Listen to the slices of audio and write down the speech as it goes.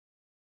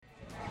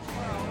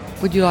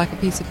Would you like a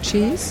piece of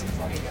cheese?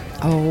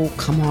 Oh,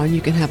 come on,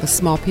 you can have a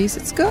small piece.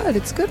 It's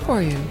good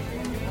for you.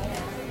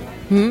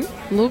 A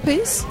little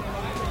piece?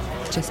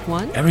 Just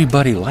one?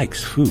 Everybody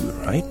likes food,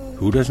 right?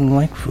 Who doesn't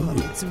like food?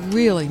 It's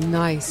really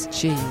nice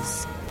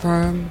cheese.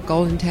 Firm,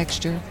 golden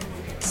texture,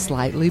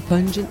 slightly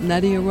pungent,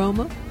 nutty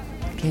aroma.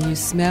 Can you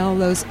smell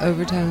those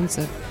overtones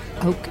of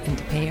oak and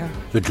pear?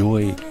 The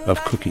joy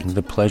of cooking,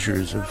 the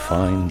pleasures of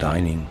fine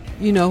dining.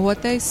 You know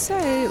what they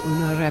say,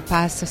 una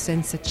repasso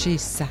senza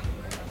cheese.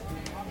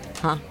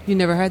 Huh? You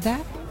never heard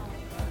that?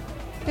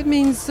 It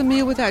means a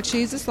meal without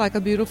cheese is like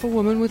a beautiful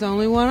woman with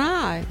only one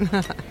eye.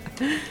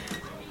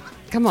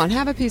 Come on,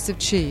 have a piece of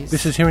cheese.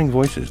 This is Hearing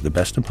Voices, the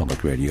best in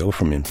public radio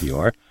from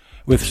NPR.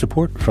 With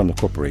support from the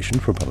Corporation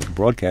for Public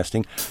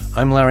Broadcasting,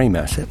 I'm Larry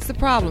Massett. That's the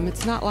problem.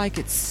 It's not like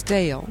it's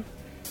stale.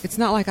 It's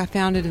not like I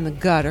found it in the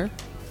gutter.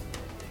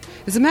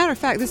 As a matter of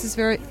fact, this is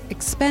very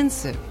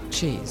expensive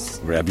cheese.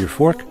 Grab your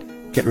fork.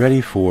 Get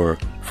ready for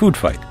Food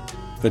Fight,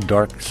 the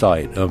dark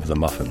side of the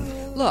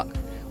muffin. Look,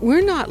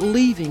 we're not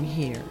leaving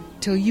here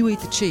till you eat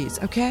the cheese,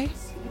 okay?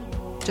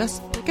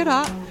 Just pick it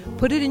up,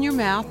 put it in your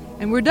mouth,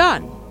 and we're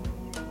done.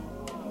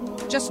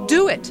 Just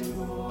do it.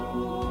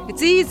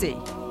 It's easy.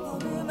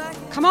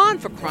 Come on,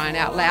 for crying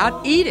out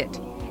loud, eat it.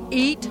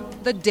 Eat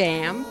the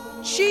damn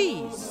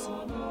cheese.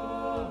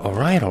 All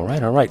right.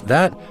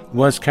 That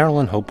was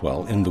Carolyn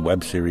Hopewell in the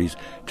web series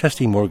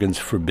Tessie Morgan's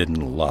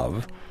Forbidden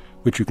Love,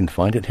 which you can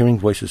find at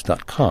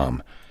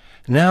hearingvoices.com.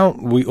 Now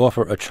we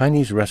offer a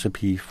Chinese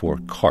recipe for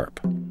carp.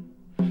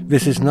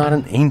 This is not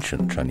an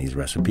ancient Chinese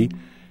recipe.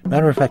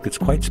 Matter of fact, it's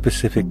quite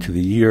specific to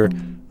the year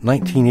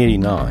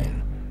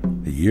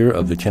 1989, the year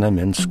of the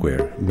Tiananmen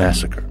Square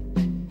massacre.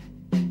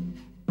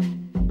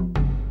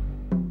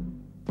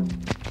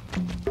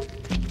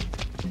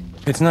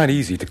 It's not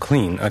easy to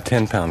clean a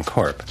 10-pound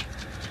carp.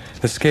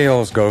 The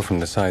scales go from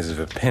the size of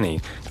a penny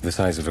to the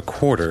size of a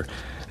quarter.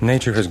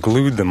 Nature has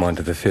glued them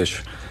onto the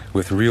fish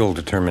with real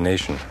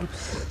determination.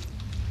 Oops.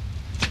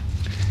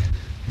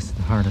 It's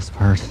the hardest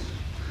part.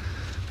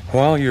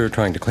 While you're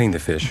trying to clean the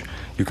fish,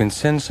 you can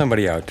send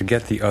somebody out to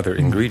get the other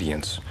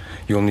ingredients.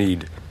 You'll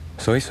need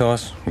soy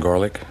sauce,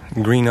 garlic,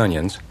 green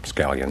onions,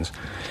 scallions,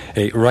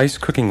 a rice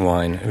cooking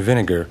wine,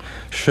 vinegar,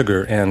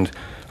 sugar, and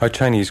a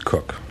Chinese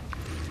cook.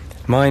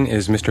 Mine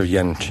is Mr.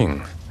 Yen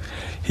Qing.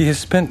 He has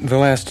spent the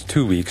last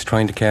 2 weeks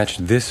trying to catch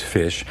this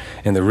fish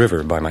in the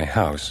river by my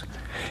house.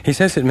 He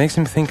says it makes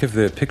him think of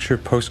the picture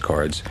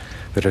postcards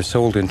that are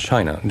sold in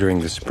China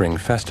during the Spring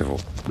Festival.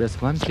 There's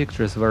one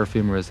picture that's very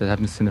famous that I've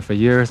been seeing for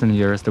years and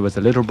years. There was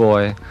a little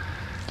boy,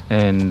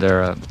 and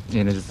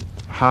just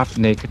half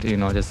naked,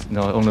 just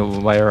only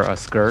wear a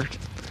skirt,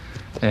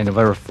 and a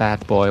very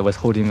fat boy was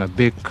holding a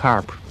big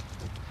carp,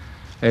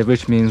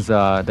 which means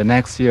the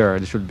next year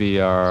it should be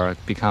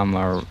become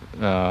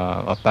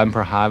a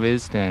bumper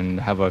harvest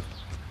and have a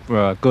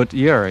good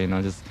year,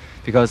 just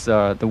because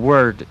the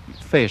word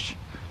fish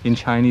in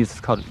Chinese is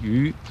called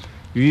yu.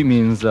 Yu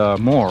means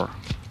more,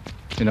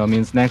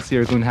 means next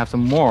year you're going to have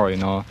some more,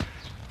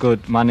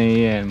 good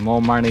money and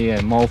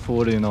more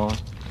food,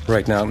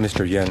 Right now,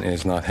 Mr. Yen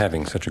is not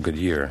having such a good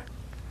year.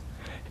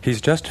 He's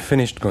just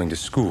finished going to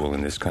school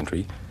in this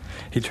country.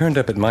 He turned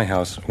up at my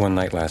house one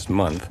night last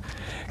month,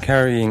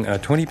 carrying a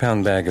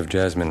 20-pound bag of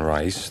jasmine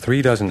rice,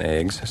 3 dozen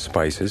eggs,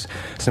 spices,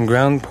 some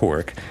ground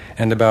pork,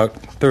 and about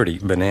 30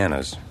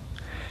 bananas.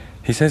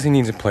 He says he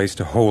needs a place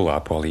to hole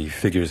up while he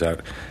figures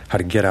out how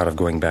to get out of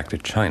going back to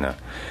China.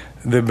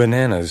 The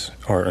bananas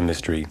are a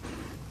mystery,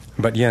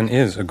 but Yen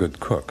is a good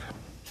cook.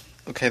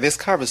 Okay, this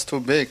carp is too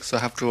big, so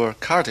I have to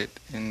cut it,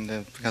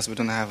 because we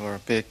don't have a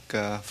big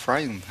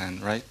frying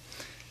pan, right?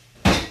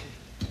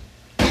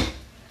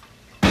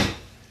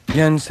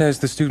 Yen says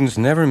the students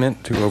never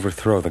meant to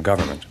overthrow the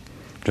government,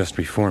 just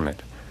reform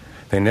it.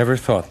 They never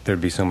thought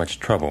there'd be so much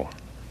trouble.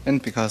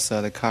 And because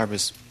the carp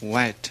is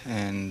wet,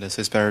 and so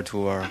it's better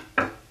to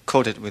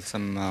coat it with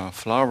some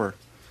flour.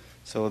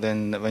 So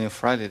then when you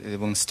fry it, it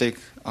won't stick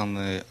on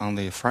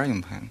the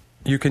frying pan.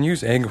 You can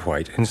use egg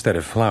white instead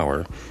of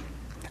flour.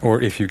 Or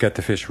if you get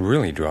the fish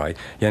really dry,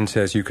 Yen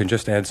says you can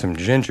just add some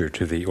ginger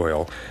to the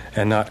oil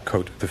and not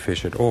coat the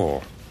fish at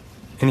all.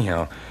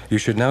 Anyhow, you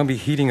should now be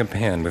heating a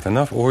pan with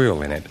enough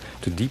oil in it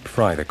to deep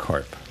fry the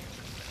carp.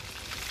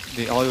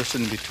 The oil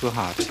shouldn't be too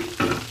hot.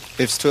 If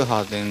it's too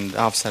hot, then the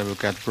outside will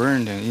get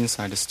burned and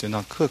inside is still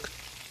not cooked.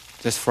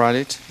 Just fry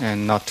it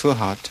and not too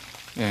hot,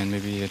 and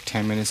maybe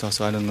 10 minutes or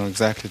so, I don't know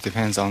exactly,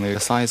 depends on the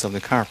size of the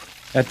carp.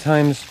 At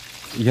times,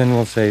 Yen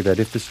will say that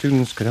if the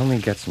students could only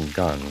get some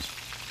guns,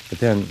 but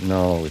then,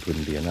 no, it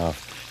wouldn't be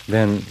enough.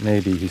 Then,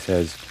 maybe, he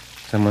says,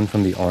 someone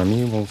from the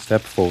army will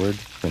step forward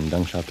when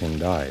Deng Xiaoping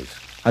dies.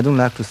 I don't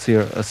like to see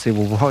a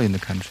civil war in the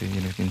country,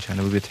 in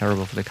China. It would be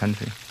terrible for the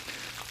country.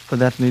 But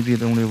that may be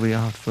the only way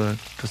out to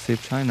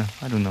save China.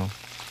 I don't know.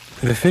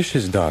 The fish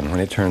is done when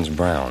it turns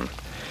brown.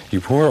 You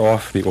pour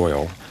off the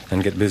oil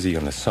and get busy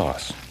on the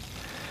sauce.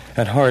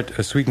 At heart,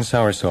 a sweet and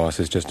sour sauce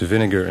is just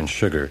vinegar and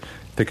sugar,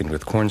 thickened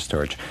with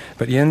cornstarch.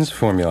 But Yen's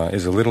formula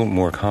is a little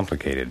more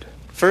complicated.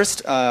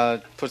 First,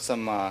 put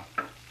some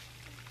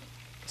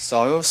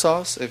soy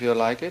sauce if you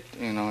like it.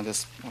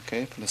 Just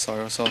put the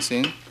soy sauce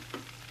in,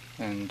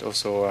 and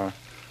also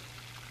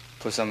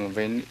put some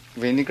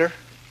vinegar,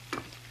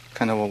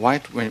 kind of a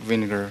white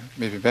vinegar,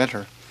 maybe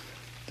better.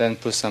 Then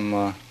put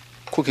some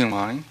cooking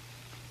wine.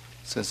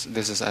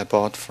 This is I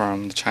bought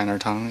from the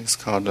Chinatown. It's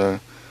called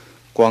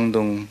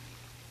Guangdong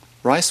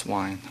rice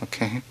wine.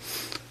 Okay,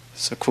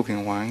 it's a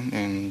cooking wine,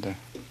 and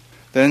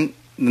then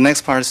the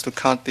next part is to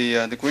cut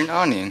the green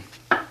onion.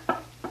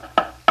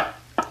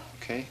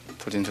 Okay,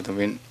 put into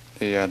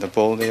the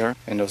bowl there,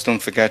 and also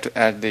don't forget to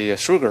add the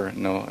sugar.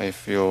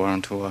 If you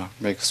want to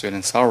make sweet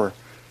and sour.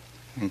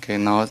 Okay,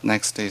 now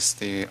next is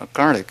the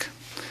garlic,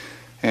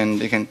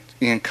 and you can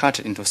cut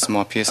it into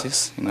small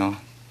pieces.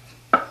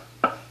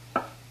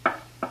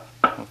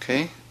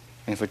 Okay,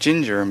 and for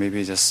ginger,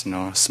 maybe just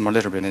small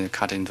little bit, and you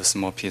cut it into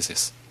small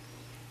pieces,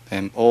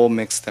 and all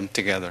mix them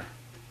together.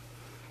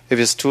 If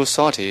it's too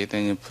salty,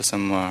 then you put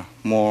some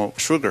more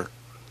sugar.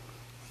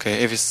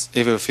 Okay, if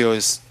you feel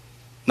it's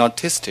not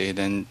tasty,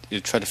 then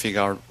you try to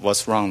figure out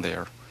what's wrong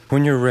there.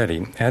 When you're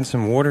ready, add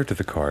some water to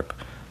the carp,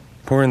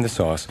 pour in the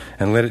sauce,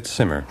 and let it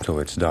simmer till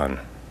it's done.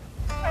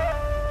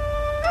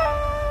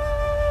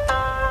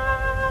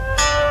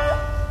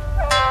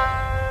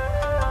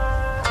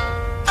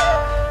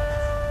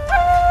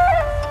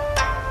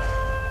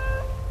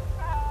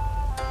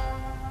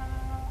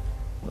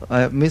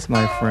 I miss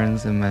my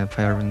friends and my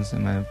parents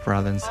and my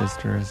brothers and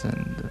sisters,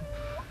 and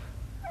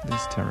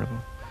it's terrible.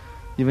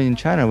 Even in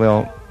China,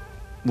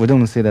 we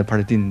don't say that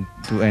party didn't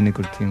do any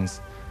good things.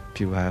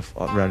 People have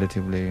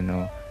relatively,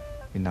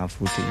 enough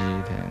food to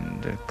eat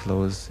and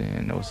clothes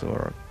and also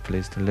a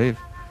place to live.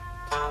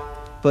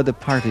 But the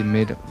party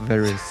made a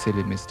very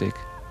silly mistake.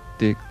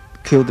 They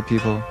killed the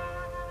people.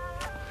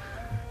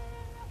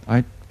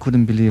 I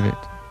couldn't believe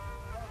it.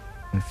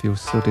 I feel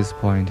so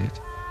disappointed.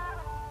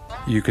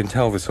 You can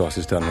tell the sauce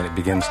is done when it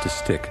begins to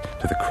stick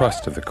to the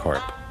crust of the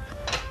carp.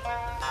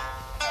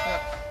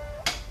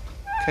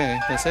 Okay,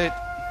 that's it.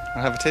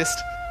 I'll have a taste.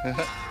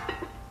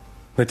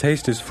 The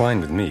taste is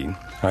fine with me.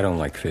 I don't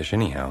like fish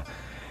anyhow.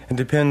 It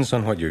depends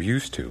on what you're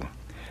used to.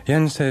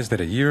 Yen says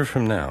that a year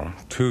from now,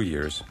 2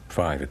 years,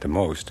 5 at the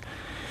most,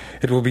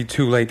 it will be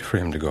too late for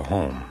him to go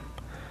home.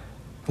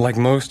 Like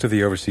most of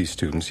the overseas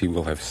students, he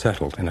will have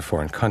settled in a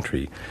foreign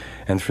country,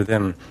 and for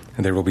them,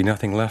 there will be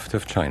nothing left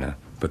of China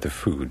but the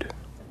food.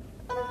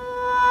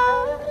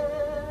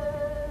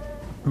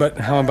 But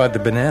how about the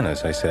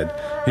bananas, I said.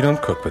 You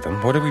don't cook with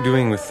them. What are we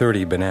doing with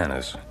 30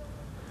 bananas?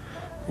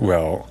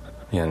 Well,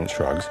 Yen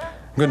shrugs.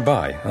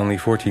 Goodbye, only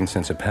 14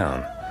 cents a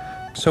pound.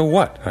 So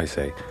what, I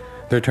say.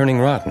 They're turning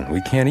rotten.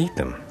 We can't eat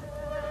them.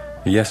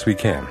 Yes, we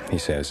can, he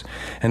says.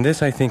 And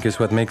this, I think, is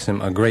what makes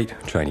him a great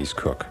Chinese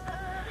cook.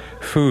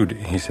 Food,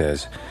 he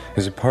says,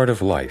 is a part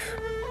of life.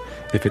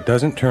 If it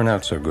doesn't turn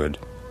out so good,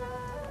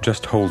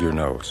 just hold your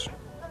nose.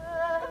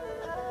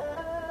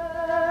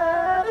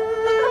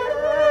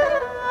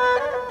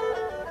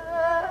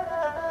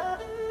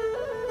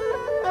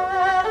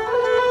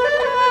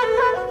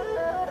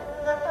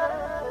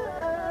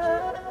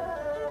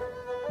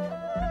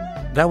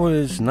 That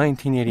was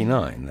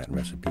 1989, that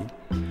recipe.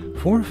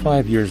 4 or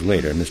 5 years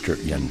later, Mr.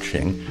 Yan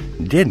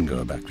Qing did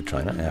go back to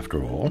China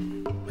after all.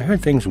 I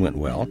heard things went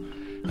well.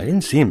 I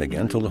didn't see him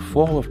again till the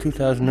fall of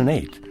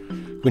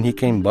 2008, when he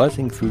came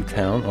buzzing through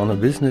town on a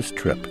business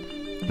trip.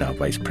 Now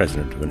vice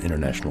president of an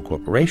international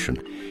corporation.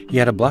 He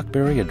had a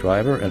BlackBerry, a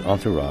driver, an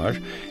entourage,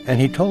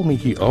 and he told me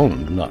he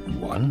owned not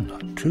 1,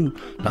 not 2,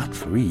 not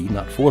 3,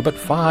 not 4, but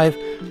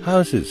 5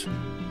 houses.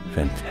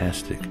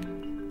 Fantastic.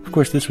 Of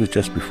course, this was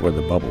just before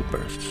the bubble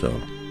burst, so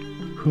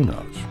who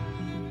knows?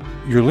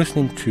 You're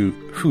listening to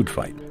Food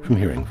Fight from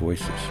Hearing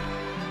Voices.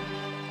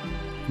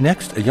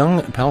 Next, a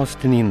young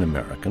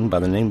Palestinian-American by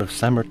the name of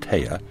Samer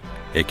Teya,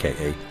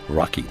 a.k.a.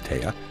 Rocky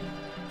Teya.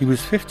 He was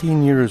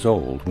 15 years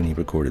old when he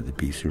recorded the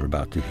piece you're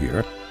about to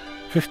hear.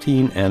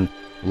 15 and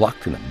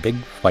locked in a big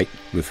fight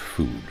with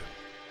food.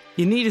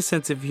 You need a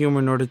sense of humor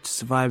in order to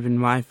survive in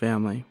my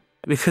family,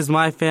 because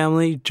my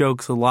family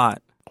jokes a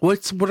lot.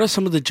 What are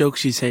some of the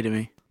jokes you say to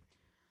me?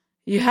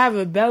 You have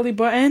a belly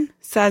button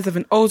size of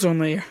an ozone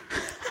layer.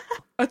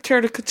 A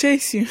turtle could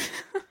chase you.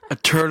 A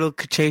turtle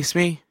could chase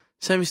me?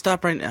 Sammy,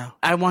 stop right now.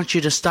 I want you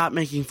to stop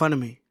making fun of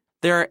me.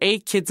 There are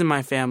 8 kids in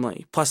my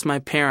family, plus my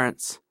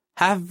parents.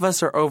 Half of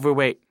us are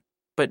overweight,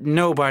 but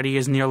nobody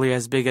is nearly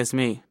as big as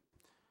me.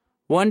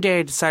 One day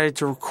I decided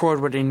to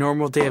record what a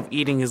normal day of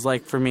eating is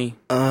like for me.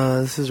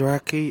 This is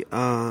Rocky.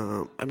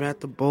 I'm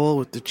at the bowl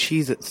with the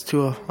cheese. It's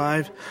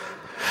 205.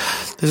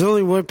 There's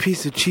only 1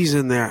 piece of cheese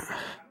in there.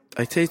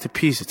 I taste the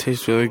piece. It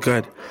tastes really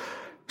good.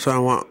 So I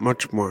want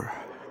much more.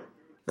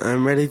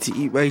 I'm ready to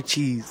eat my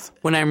cheese.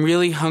 When I'm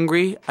really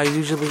hungry, I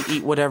usually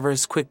eat whatever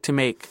is quick to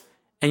make.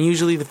 And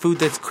usually the food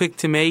that's quick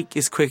to make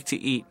is quick to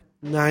eat.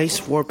 Nice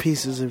 4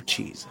 pieces of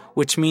cheese.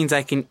 Which means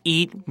I can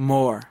eat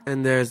more.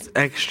 And there's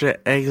extra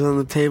eggs on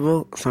the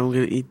table, so I'm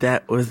going to eat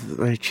that with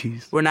my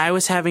cheese. When I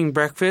was having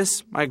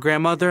breakfast, my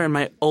grandmother and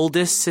my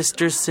oldest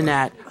sister,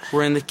 Sinat,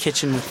 were in the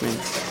kitchen with me.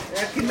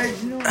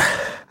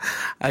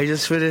 I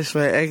just finished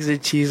my eggs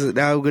and cheese, and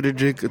now I'm going to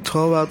drink a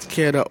 12-ounce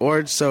can of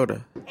orange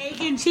soda.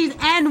 Egg and cheese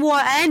and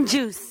water and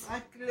juice.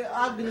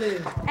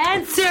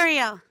 And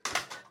cereal.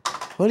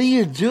 What are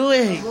you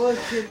doing?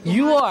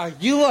 You are,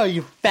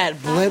 you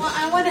fat blimp.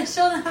 I want to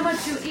show them how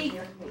much you eat.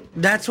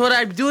 That's what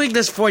I'm doing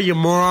this for, you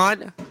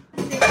moron.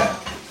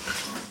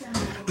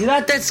 You're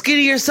not that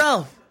skinny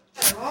yourself.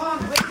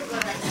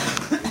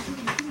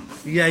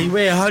 Yeah, you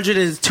weigh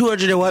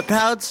 200 and what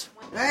pounds?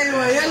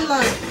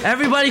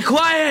 Everybody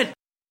quiet!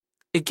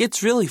 It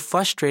gets really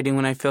frustrating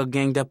when I feel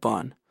ganged up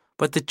on.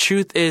 But the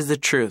truth is the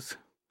truth.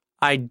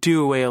 I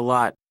do weigh a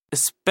lot,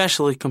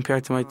 especially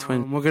compared to my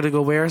twin. We're gonna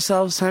go weigh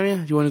ourselves,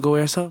 Samia? You wanna go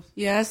weigh ourselves?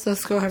 Yes,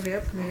 let's go hurry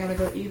up. We gotta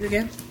go eat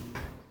again.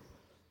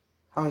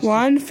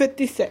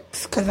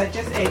 156, because I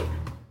just ate.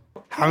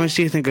 How much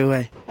do you think I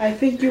weigh? I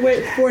think you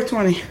weigh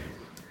 420.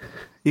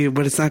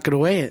 But it's not gonna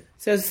weigh it.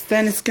 So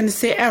then it's gonna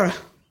say error.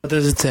 What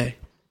does it say?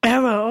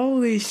 Error,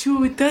 holy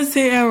shoot, it does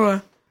say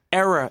error.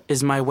 Error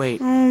is my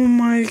weight. Oh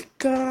my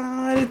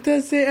god, it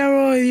does say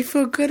error. You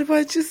feel good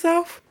about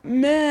yourself?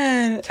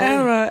 Man,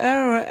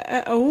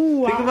 error.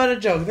 Oh, Think about a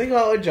joke. Think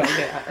about a joke.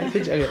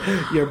 Okay.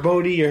 You're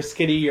bony, you're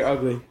skinny, you're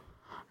ugly.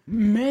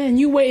 Man,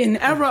 you weigh an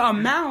error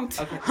amount.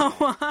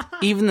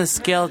 Even the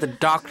scale at the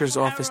doctor's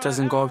office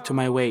doesn't go up to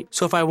my weight.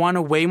 So if I want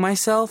to weigh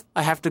myself,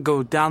 I have to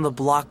go down the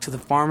block to the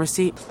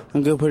pharmacy.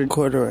 I'm gonna put a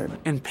quarter in.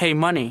 And pay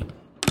money.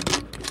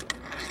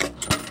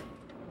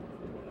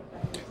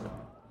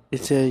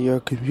 It said your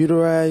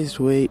computerized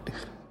weight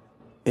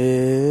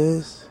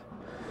is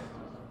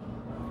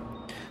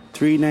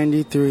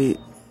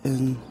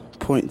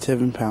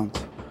 393.7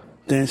 pounds.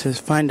 Then it says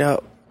find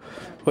out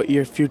what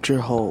your future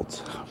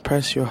holds.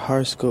 Press your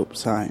horoscope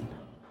sign.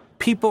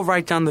 People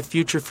write down the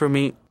future for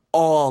me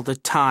all the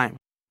time.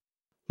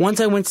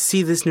 Once I went to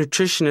see this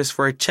nutritionist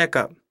for a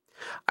checkup.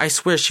 I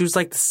swear she was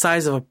like the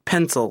size of a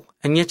pencil,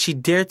 and yet she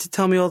dared to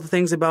tell me all the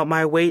things about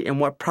my weight and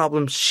what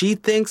problems she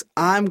thinks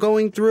I'm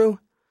going through.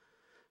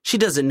 She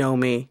doesn't know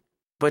me,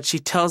 but she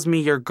tells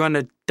me you're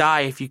gonna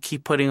die if you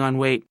keep putting on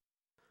weight.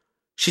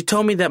 She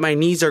told me that my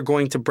knees are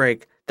going to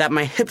break, that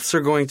my hips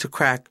are going to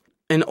crack,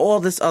 and all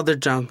this other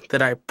junk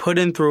that I put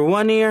in through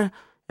one ear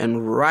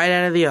and right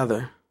out of the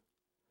other.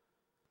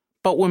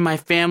 But when my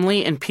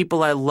family and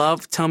people I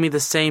love tell me the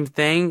same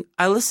thing,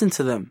 I listen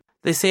to them.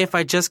 They say if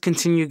I just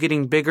continue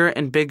getting bigger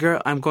and bigger,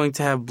 I'm going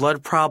to have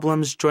blood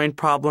problems, joint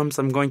problems,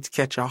 I'm going to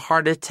catch a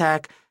heart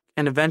attack,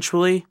 and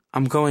eventually,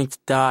 I'm going to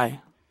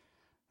die.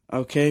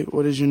 Okay,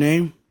 what is your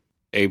name?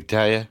 Abe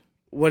Taya.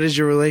 What is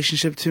your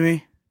relationship to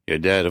me? Your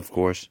dad, of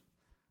course.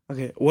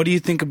 Okay, what do you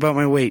think about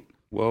my weight?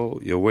 Well,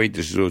 your weight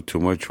is a little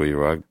too much for you,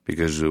 Rock,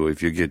 because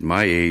if you get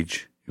my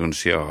age, you're going to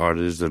see how hard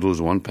it is to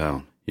lose 1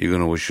 pound. You're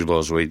going to wish you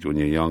lost weight when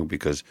you're young,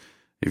 because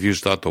if you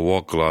start to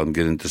walk a lot and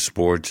get into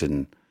sports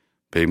and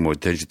pay more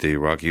attention to your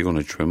Rock, you're going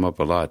to trim up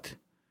a lot.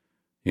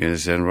 You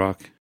understand,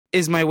 Rock?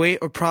 Is my weight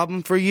a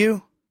problem for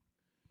you?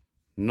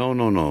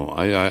 No.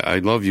 I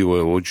love you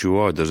what you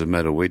are. Doesn't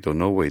matter weight or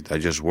no weight. I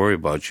just worry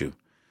about you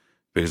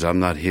because I'm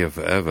not here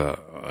forever.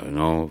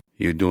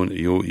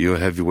 You're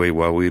heavyweight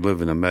while we live,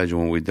 and imagine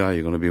when we die,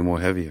 you're going to be more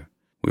heavier.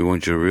 We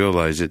want you to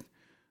realize it,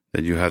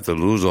 that you have to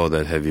lose all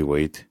that heavy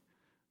weight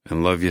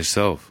and love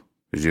yourself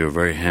because you're a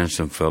very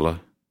handsome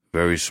fella,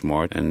 very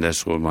smart, and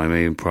that's what my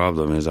main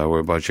problem is. I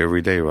worry about you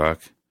every day,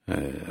 Rock.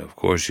 Of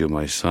course, you're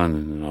my son,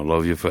 and I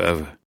love you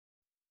forever.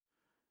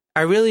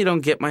 I really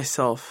don't get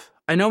myself.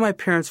 I know my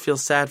parents feel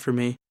sad for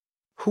me.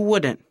 Who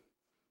wouldn't?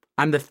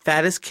 I'm the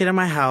fattest kid in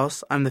my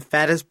house. I'm the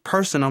fattest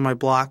person on my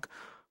block.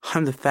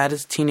 I'm the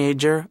fattest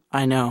teenager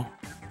I know.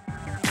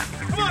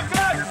 Come on,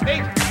 5,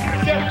 8,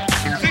 7,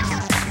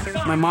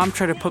 6. My mom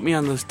tried to put me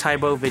on those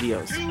Taibo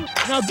videos.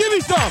 Now give me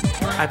some.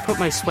 I put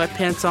my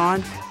sweatpants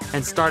on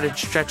and started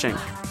stretching.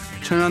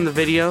 Turned on the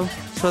video,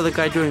 saw the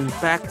guy doing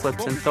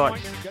backflips and thought,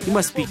 you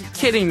must be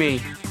kidding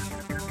me.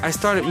 I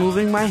started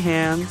moving my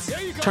hands,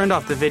 turned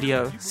off the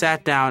video,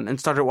 sat down, and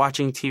started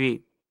watching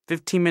TV.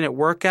 15-minute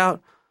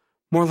workout,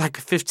 more like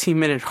a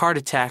 15-minute heart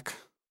attack.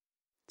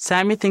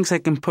 Samia thinks I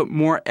can put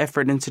more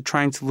effort into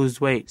trying to lose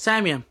weight.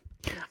 Samia,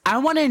 I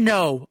want to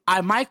know,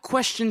 my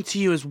question to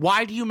you is,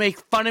 why do you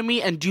make fun of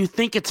me, and do you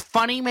think it's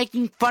funny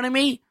making fun of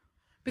me?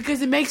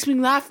 Because it makes me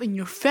laugh and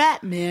you're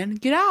fat, man.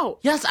 Get out.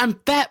 Yes, I'm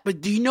fat, but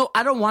do you know,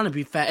 I don't want to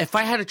be fat. If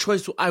I had a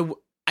choice,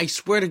 I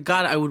swear to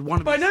God, I would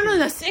want to be fat. But no,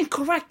 that's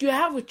incorrect. You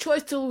have a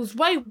choice to lose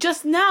weight.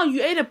 Just now,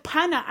 you ate a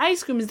pint of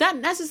ice cream. Is that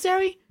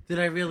necessary? Did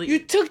I really? You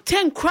took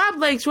 10 crab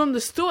legs from the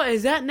store.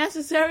 Is that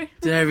necessary?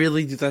 Did I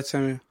really do that,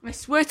 Samia? I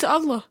swear to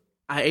Allah.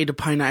 I ate a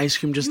pint of ice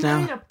cream just now.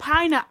 You ate a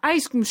pint of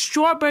ice cream,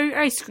 strawberry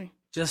ice cream.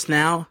 Just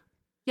now?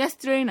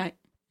 Yesterday night.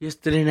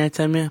 Yesterday night,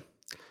 Samia?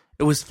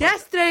 It was...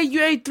 Yesterday,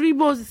 you ate 3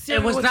 bowls of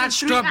cereal. It was not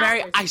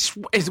strawberry ice.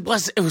 It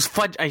was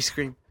fudge ice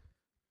cream.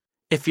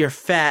 If you're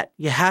fat,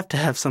 you have to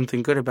have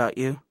something good about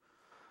you.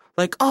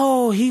 Like,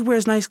 oh, he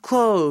wears nice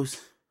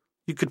clothes.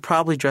 You could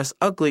probably dress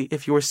ugly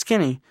if you were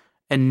skinny,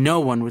 and no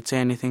one would say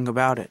anything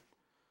about it.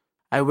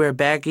 I wear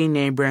baggy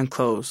name-brand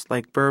clothes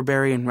like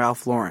Burberry and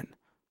Ralph Lauren,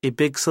 a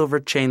big silver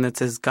chain that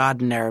says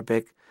God in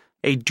Arabic,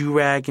 a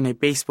do-rag, and a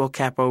baseball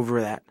cap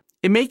over that.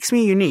 It makes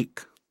me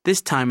unique,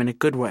 this time in a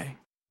good way.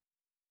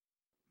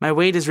 My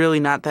weight is really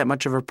not that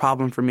much of a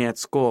problem for me at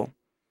school.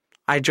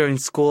 I join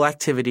school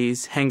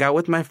activities, hang out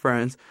with my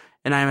friends,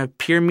 and I am a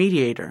peer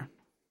mediator.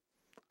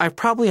 I'd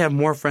probably have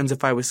more friends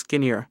if I was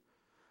skinnier.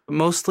 But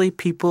mostly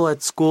people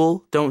at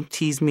school don't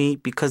tease me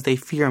because they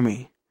fear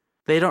me.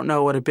 They don't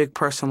know what a big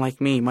person like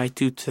me might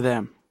do to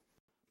them.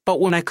 But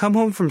when I come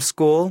home from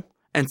school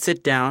and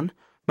sit down,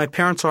 my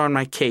parents are on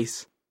my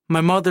case.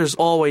 My mother's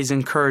always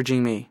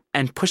encouraging me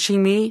and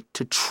pushing me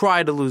to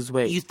try to lose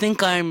weight. You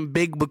think I'm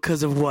big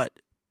because of what?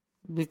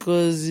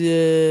 Because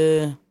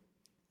you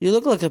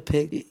look like a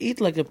pig. You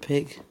eat like a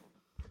pig.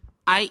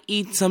 I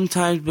eat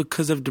sometimes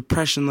because of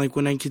depression, like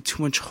when I get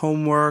too much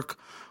homework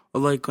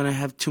or like when I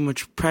have too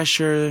much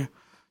pressure.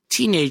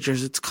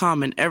 Teenagers, it's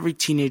common. Every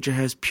teenager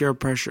has peer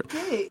pressure.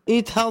 Hey,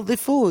 eat healthy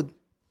food.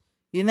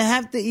 You don't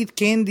have to eat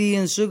candy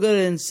and sugar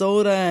and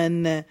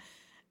soda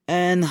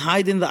and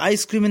hide in the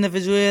ice cream in the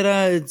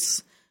refrigerator.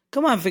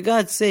 Come on, for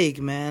God's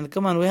sake, man.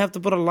 Come on, we have to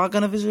put a lock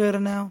on the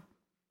refrigerator now?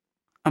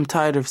 I'm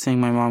tired of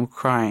seeing my mom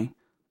crying,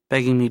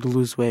 begging me to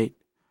lose weight.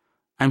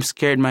 I'm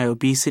scared my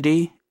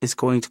obesity is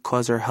going to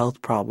cause her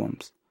health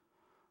problems.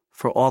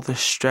 For all the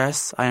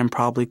stress I am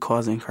probably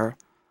causing her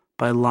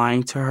by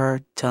lying to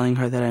her, telling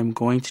her that I'm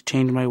going to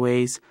change my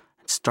ways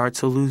and start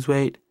to lose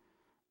weight,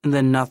 and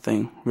then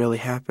nothing really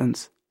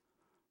happens.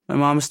 My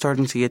mom is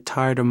starting to get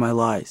tired of my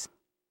lies,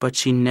 but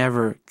she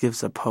never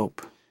gives up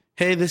hope.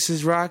 Hey, this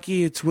is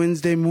Rocky. It's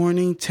Wednesday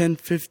morning,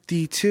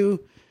 10:52,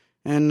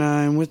 and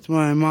I'm with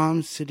my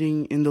mom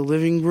sitting in the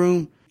living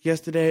room.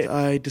 Yesterday,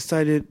 I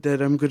decided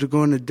that I'm going to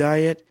go on a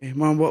diet. Hey,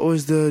 Mom, what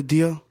was the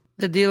deal?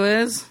 The deal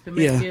is to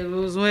make you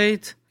lose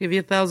weight, give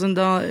you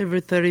 $1,000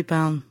 every 30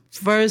 pounds.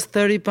 First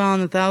 30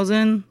 pound,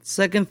 1,000.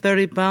 Second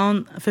 30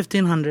 pound,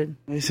 1,500.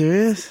 Are you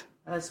serious?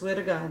 I swear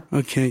to God.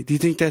 Okay. Do you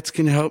think that's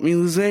going to help me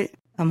lose weight?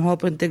 I'm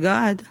hoping to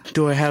God.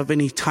 Do I have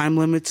any time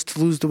limits to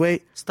lose the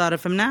weight? Start it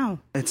from now.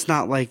 It's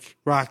not like,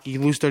 Rocky, you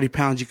lose 30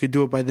 pounds, you could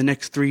do it by the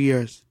next 3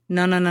 years.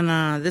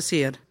 No. This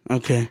year.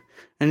 Okay.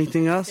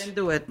 Anything else? You can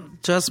do it.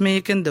 Trust me,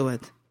 you can do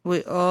it.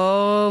 We're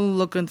all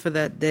looking for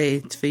that day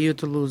for you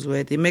to lose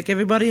weight. You make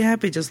everybody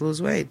happy, just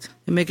lose weight.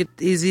 You make it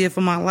easier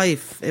for my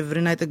life. Every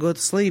night I go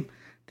to sleep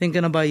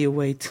thinking about your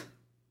weight.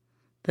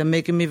 They're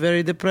making me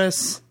very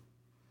depressed.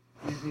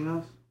 Anything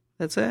else?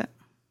 That's it.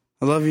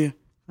 I love you.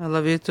 I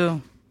love you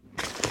too.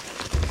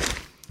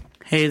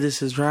 Hey,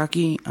 this is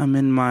Rocky. I'm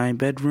in my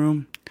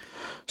bedroom.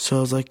 So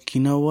I was like,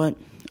 you know what?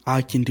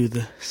 I can do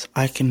this.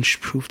 I can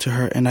prove to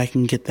her and I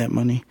can get that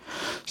money.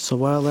 So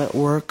while at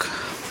work,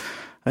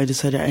 I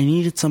decided I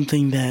needed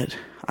something that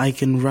I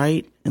can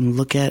write and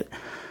look at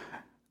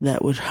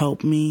that would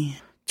help me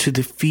to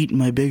defeat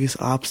my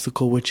biggest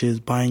obstacle, which is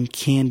buying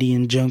candy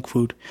and junk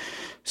food.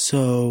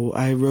 So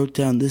I wrote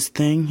down this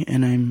thing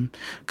and I'm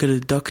going to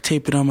duct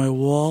tape it on my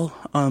wall,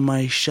 on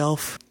my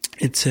shelf.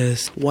 It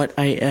says, what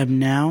I am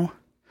now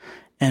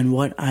and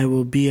what I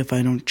will be if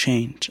I don't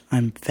change.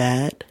 I'm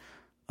fat,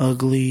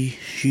 ugly,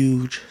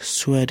 huge,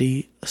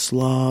 sweaty, a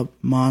slob,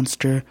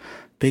 monster,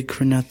 big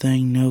for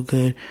nothing, no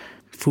good.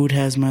 Food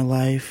has my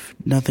life,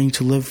 nothing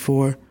to live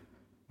for.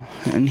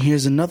 And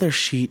here's another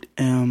sheet.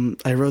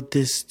 I wrote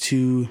this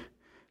to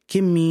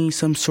give me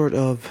some sort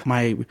of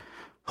my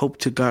hope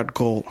to God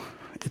goal.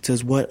 It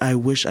says, what I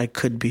wish I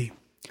could be.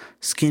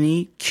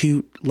 Skinny,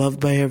 cute, loved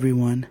by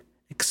everyone,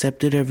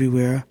 accepted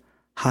everywhere,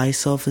 high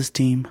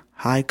self-esteem,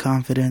 high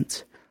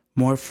confidence,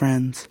 more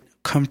friends,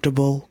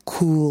 comfortable,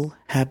 cool,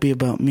 happy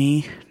about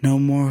me, no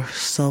more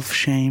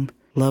self-shame,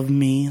 love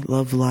me,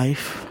 love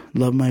life,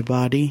 love my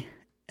body,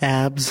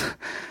 abs,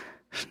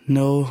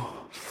 no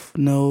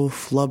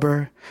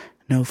flubber,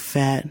 no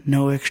fat,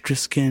 no extra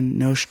skin,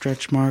 no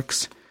stretch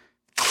marks.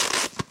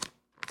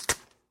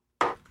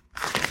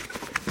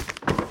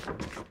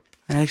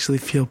 I actually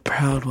feel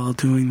proud while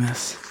doing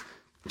this.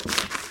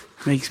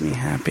 Makes me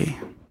happy.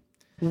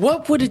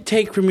 What would it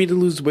take for me to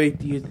lose weight,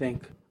 do you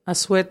think? I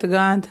swear to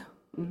God.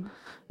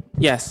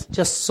 Yes.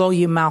 Just sew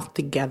your mouth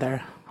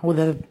together with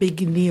a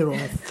big needle,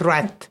 a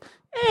threat.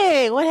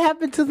 Hey, what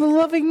happened to the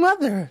loving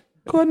mother?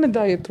 Go on the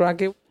diet,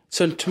 Rocky.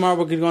 So tomorrow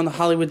we're going to go on the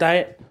Hollywood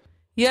diet?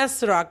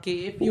 Yes,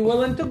 Rocky. If you're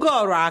willing to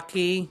go,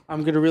 Rocky.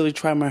 I'm going to really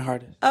try my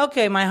hardest.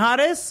 Okay, my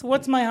hardest?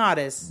 What's my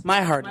hardest?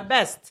 My hardest. My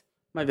best.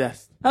 My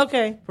best.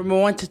 Okay. From a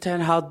 1 to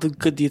 10, how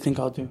good do you think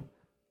I'll do?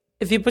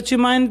 If you put your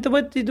mind to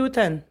it, you do a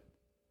 10.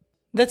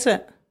 That's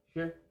it.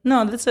 Sure.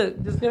 No, that's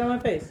it. Just get on my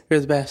face. You're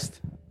the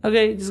best.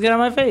 Okay, just get on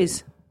my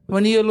face.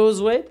 When you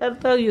lose weight, I'll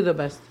tell you the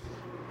best.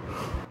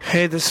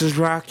 Hey, this is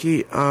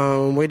Rocky.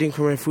 Waiting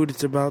for my food.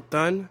 It's about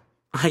done.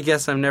 I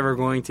guess I'm never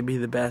going to be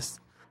the best.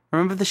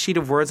 Remember the sheet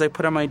of words I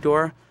put on my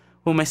door?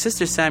 Well, my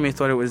sister Sammy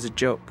thought it was a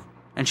joke,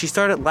 and she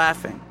started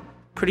laughing.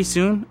 Pretty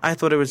soon, I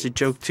thought it was a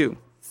joke too,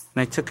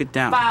 and I took it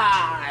down.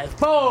 5,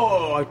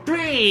 4,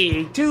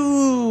 3,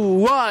 2,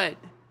 1. I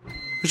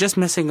was just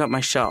messing up my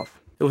shelf.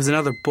 It was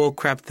another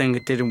bullcrap thing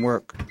that didn't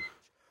work.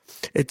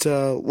 It's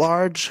a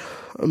large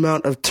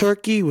amount of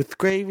turkey with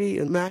gravy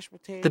and mashed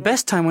potatoes. The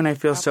best time when I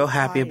feel so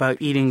happy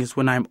about eating is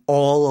when I'm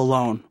all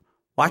alone,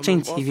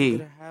 Watching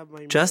TV.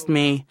 Just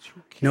me.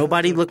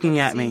 Nobody looking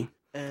at me.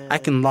 I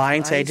can lie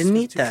and say I didn't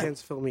eat that.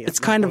 It's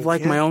kind of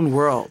like my own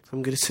world.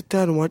 I'm going to sit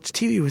down and watch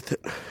TV with it.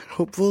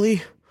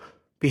 Hopefully,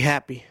 be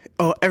happy.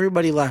 Oh,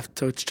 everybody left,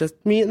 so it's just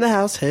me in the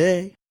house.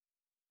 Hey.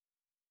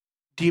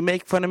 Do you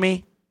make fun of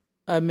me?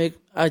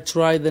 I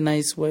try the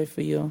nice way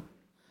for you.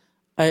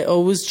 I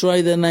always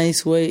try the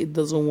nice way, it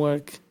doesn't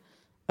work.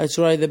 I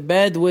try the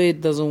bad way,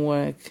 it doesn't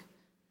work.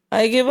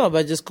 I give up,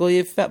 I just call you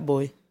a fat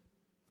boy.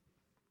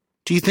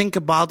 Do you think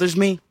it bothers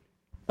me?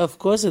 Of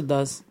course it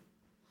does.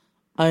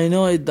 I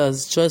know it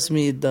does, trust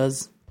me it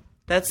does.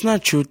 That's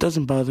not true, it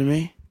doesn't bother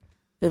me.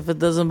 If it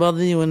doesn't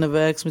bother you, never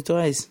ask me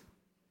twice.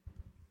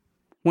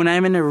 When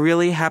I'm in a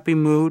really happy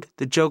mood,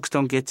 the jokes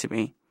don't get to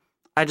me.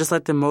 I just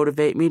let them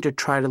motivate me to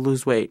try to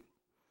lose weight.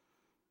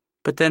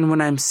 But then when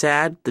I'm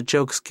sad, the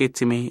jokes get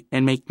to me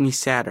and make me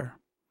sadder.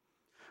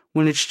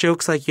 When it's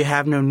jokes like you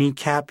have no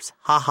kneecaps,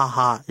 ha ha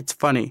ha, it's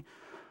funny.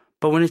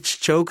 But when it's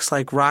jokes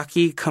like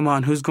Rocky, come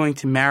on, who's going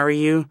to marry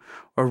you?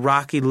 Or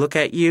Rocky, look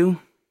at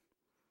you?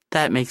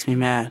 That makes me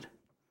mad.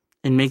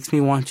 It makes me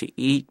want to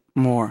eat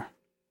more.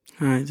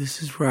 Alright,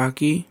 this is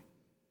Rocky.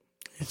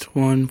 It's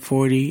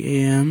 1:40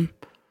 a.m.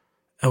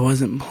 I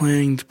wasn't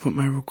planning to put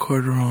my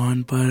recorder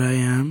on, but I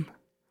am.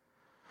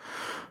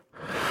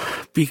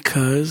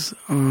 Because,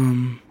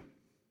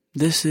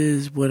 this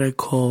is what I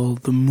call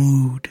the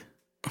mood.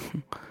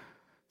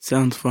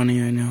 Sounds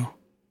funny, I know.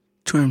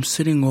 So I'm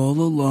sitting all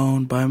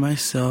alone by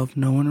myself,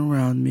 no one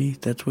around me.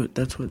 That's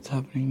what's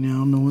happening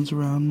now. No one's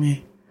around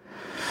me.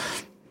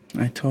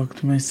 I talk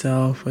to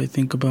myself. I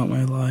think about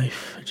my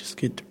life. I just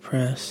get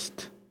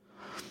depressed.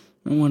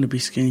 I want to be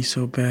skinny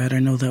so bad. I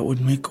know that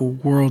would make a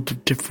world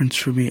of difference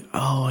for me.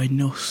 Oh, I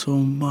know so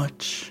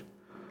much.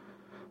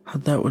 How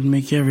that would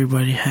make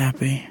everybody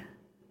happy.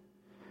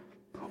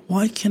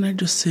 Why can't I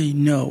just say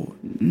no?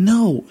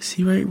 No.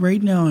 See,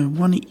 right now I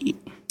want to eat.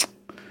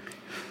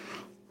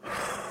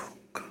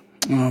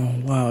 Oh,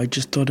 wow. I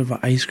just thought of an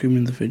ice cream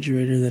in the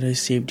refrigerator that I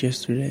saved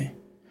yesterday.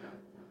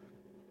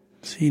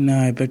 See,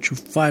 now I bet you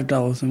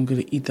 $5 I'm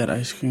going to eat that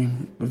ice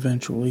cream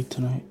eventually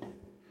tonight.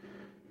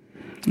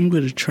 I'm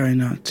going to try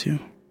not to.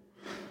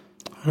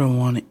 I don't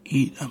want to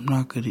eat. I'm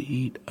not going to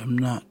eat. I'm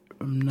not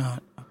going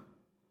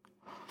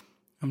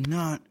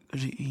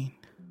to eat.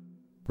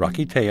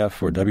 Rocky Taya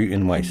for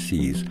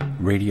WNYC's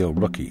Radio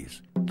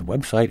Rookies. The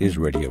website is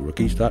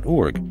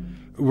radiorookies.org.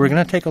 We're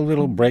going to take a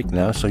little break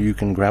now so you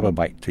can grab a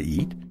bite to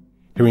eat.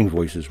 Hearing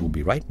Voices will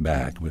be right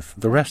back with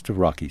the rest of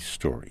Rocky's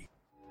story.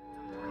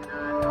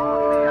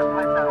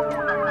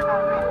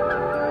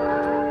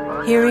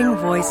 Hearing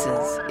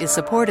Voices is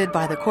supported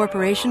by the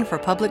Corporation for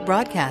Public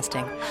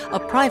Broadcasting, a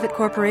private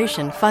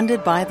corporation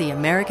funded by the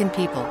American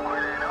people,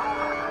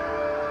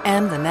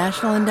 and the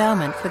National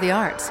Endowment for the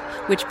Arts,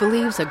 which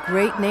believes a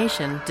great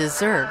nation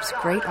deserves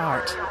great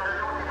art.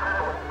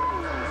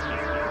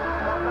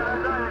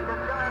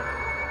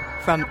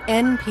 From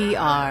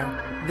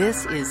NPR,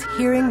 this is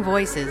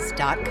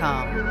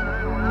HearingVoices.com.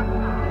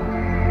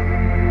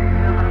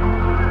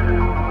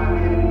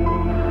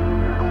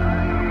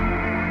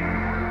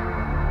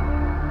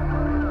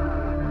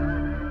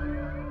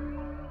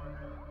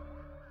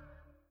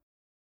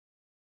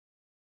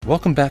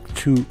 Welcome back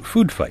to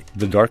Food Fight,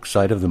 the dark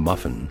side of the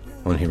muffin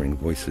on Hearing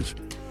Voices.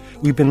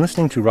 We've been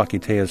listening to Rocky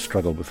Taya's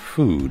struggle with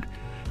food.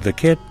 The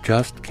kid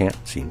just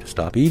can't seem to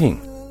stop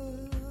eating.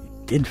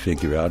 He did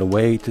figure out a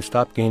way to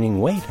stop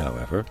gaining weight,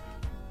 however.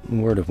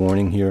 Word of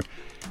warning here,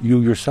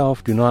 you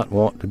yourself do not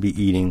want to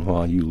be eating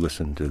while you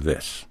listen to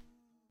this.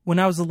 When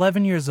I was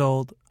 11 years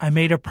old, I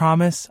made a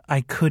promise I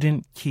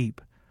couldn't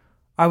keep.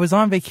 I was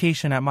on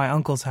vacation at my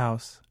uncle's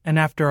house, and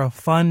after a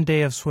fun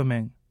day of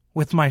swimming,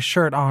 with my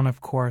shirt on,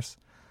 of course,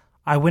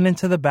 I went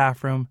into the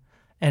bathroom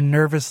and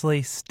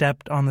nervously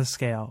stepped on the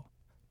scale.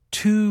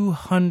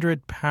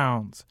 200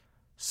 pounds.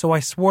 So I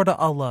swore to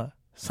Allah,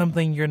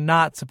 something you're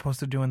not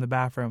supposed to do in the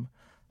bathroom,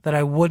 that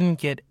I wouldn't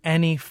get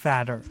any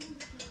fatter.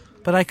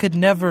 But I could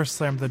never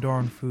slam the door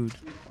on food,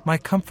 my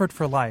comfort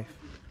for life,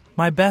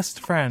 my best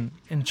friend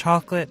in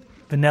chocolate,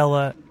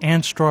 vanilla,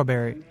 and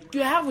strawberry.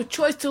 You have a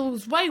choice to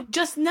lose weight.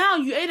 Just now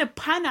you ate a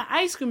pint of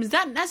ice cream. Is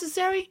that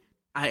necessary?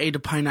 I ate a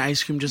pint of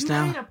ice cream just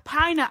now. You ate a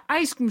pint of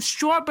ice cream,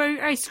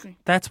 strawberry ice cream.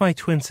 That's my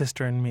twin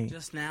sister and me.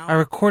 Just now? I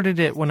recorded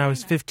it when I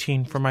was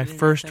 15 for my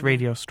first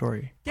radio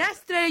story.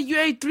 Yesterday you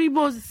ate 3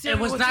 bowls of cereal.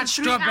 It was not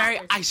strawberry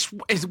ice.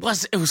 It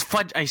was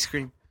fudge ice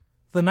cream.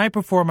 The night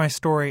before my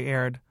story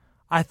aired,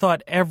 I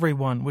thought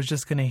everyone was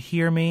just going to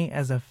hear me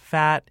as a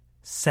fat,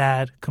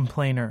 sad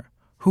complainer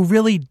who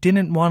really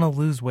didn't want to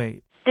lose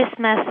weight. This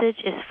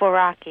message is for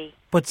Rocky.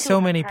 But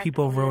so many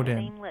people wrote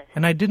in,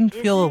 and I didn't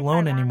feel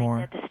alone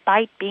anymore.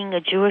 Despite being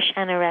a Jewish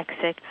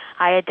anorexic,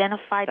 I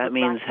identified... That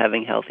means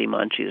having healthy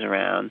munchies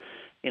around,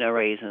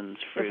 raisins,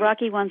 fruit. If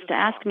Rocky wants to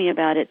ask me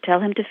about it,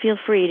 tell him to feel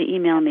free to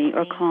email me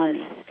or call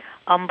me.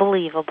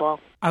 Unbelievable.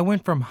 I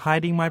went from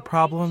hiding my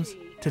problems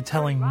to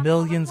telling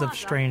millions of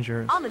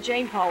strangers. On the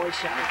Jane Pauley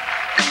Show.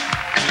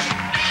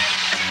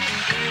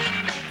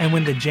 And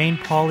when the Jane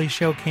Pauley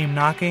Show came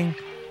knocking,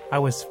 I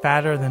was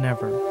fatter than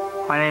ever.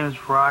 My name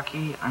is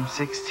Rocky. I'm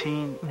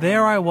 16.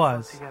 There I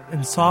was,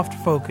 in soft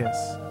focus,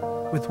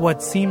 with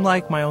what seemed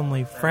like my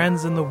only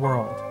friends in the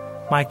world,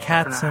 my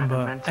cat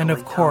Simba, and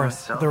of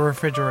course, the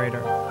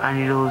refrigerator. I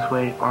need to lose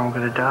weight or I'm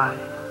gonna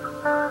die.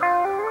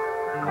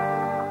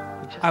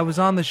 I was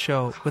on the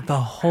show with a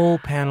whole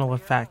panel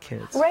of fat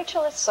kids.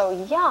 Rachel is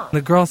so young.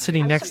 The girl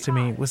sitting next to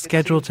me was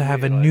scheduled to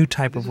have a new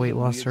type of weight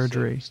loss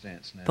surgery.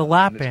 The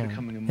lap band,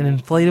 an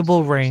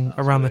inflatable ring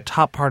around the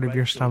top part of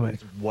your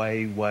stomach.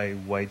 Way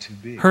too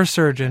big. Her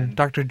surgeon,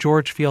 Dr.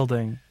 George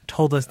Fielding,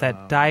 told us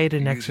that diet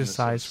and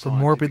exercise for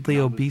morbidly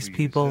obese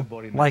people,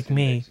 like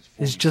me,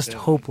 is just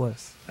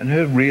hopeless. And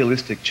her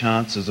realistic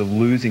chances of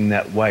losing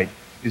that weight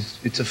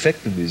it's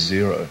effectively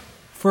zero.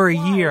 For a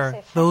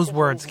year, those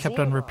words kept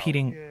on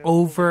repeating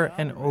over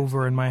and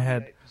over in my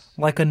head,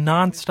 like a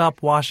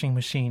non-stop washing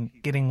machine,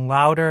 getting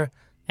louder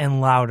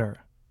and louder.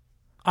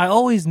 I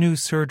always knew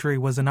surgery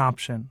was an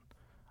option.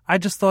 I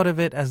just thought of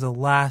it as a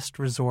last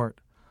resort,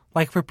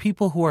 like for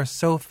people who are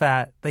so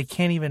fat they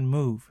can't even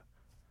move.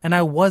 And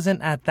I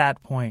wasn't at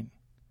that point.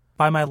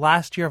 By my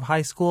last year of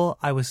high school,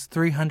 I was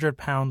 300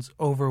 pounds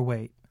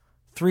overweight.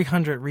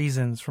 300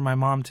 reasons for my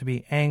mom to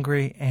be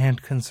angry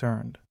and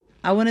concerned.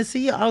 I want to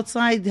see you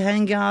outside,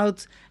 hang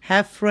out,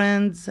 have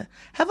friends,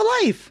 have a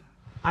life.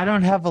 I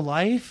don't have a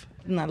life?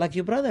 Not like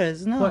your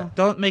brothers, no. What?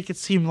 Don't make it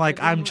seem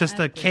like I'm just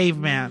a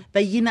caveman.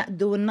 But you're not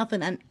doing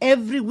nothing, and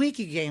every week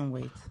you gain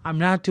weight. I'm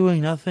not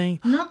doing nothing?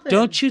 Nothing.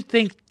 Don't you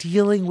think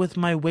dealing with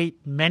my weight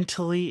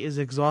mentally is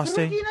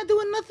exhausting? You're not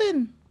doing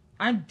nothing.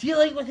 I'm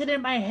dealing with it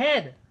in my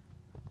head.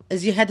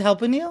 Is your head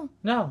helping you?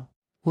 No.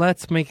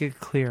 Let's make it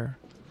clear.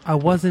 I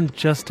wasn't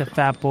just a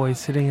fat boy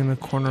sitting in the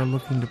corner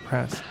looking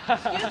depressed.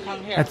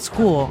 At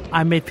school,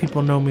 I made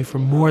people know me for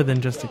more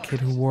than just a kid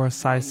who wore a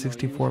size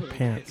 64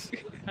 pants.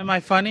 Am I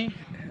funny?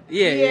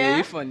 Yeah,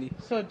 you're funny.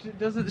 So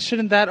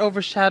shouldn't that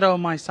overshadow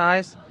my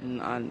size?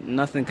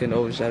 Nothing can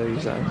overshadow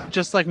your size.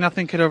 Just like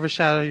nothing could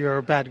overshadow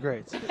your bad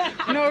grades.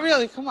 No,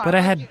 really, come on. But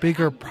I had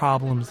bigger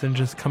problems than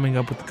just coming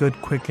up with good,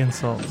 quick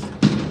insults.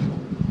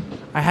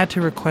 I had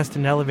to request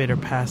an elevator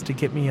pass to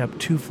get me up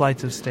 2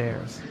 flights of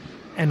stairs,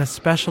 and a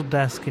special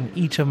desk in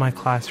each of my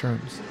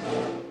classrooms.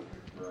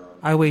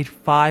 I weighed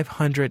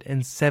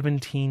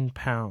 517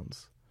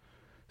 pounds.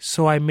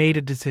 So I made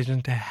a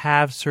decision to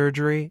have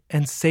surgery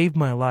and save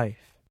my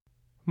life.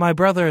 My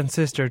brother and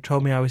sister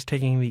told me I was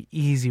taking the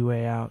easy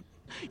way out.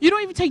 You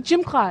don't even take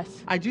gym class.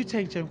 I do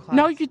take gym class.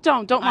 No, you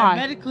don't. Don't lie. I'm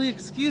medically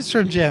excused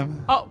from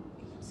gym. Oh,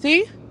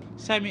 see?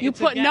 Sammy, you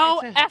put no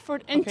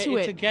effort into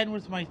It's it. again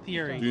with my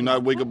theory. Do you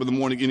not wake up in the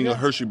morning eating a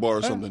Hershey bar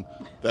or something?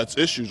 That's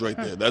issues right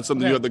there. That's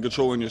something you have to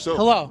control in yourself.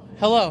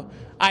 Hello.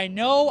 I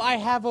know I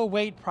have a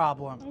weight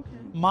problem. Okay.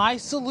 My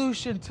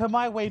solution to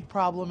my weight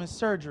problem is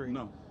surgery.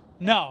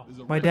 No.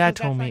 My dad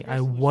told me I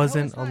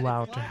wasn't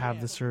allowed to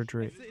have the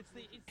surgery.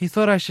 He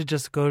thought I should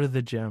just go to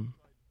the gym.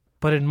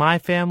 But in my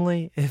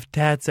family, if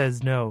dad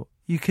says no,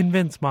 you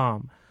convince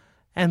mom.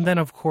 And then,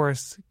 of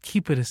course,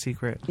 keep it a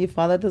secret. Your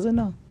father doesn't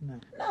know?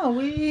 No,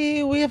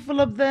 we fill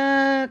up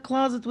the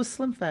closet with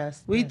Slim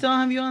Fast. We don't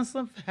have you on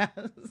Slim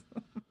Fast.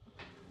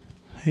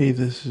 Hey,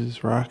 this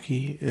is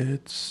Rocky.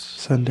 It's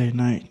Sunday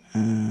night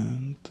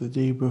and the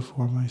day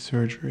before my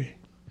surgery.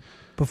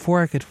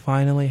 Before I could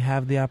finally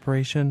have the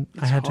operation,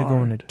 I had to go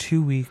on a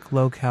 2-week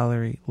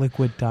low-calorie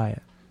liquid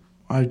diet.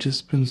 I've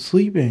just been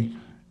sleeping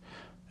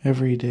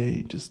every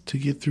day just to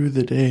get through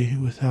the day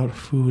without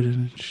food,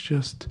 and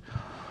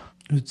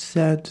it's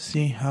sad to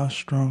see how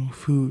strong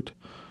food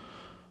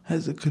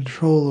has a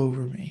control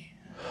over me.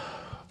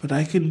 But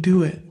I can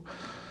do it.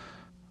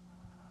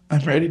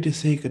 I'm ready to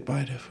say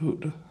goodbye to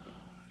food.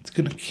 It's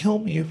gonna kill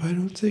me if I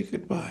don't say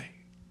goodbye.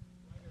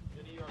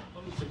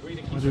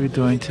 What are we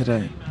doing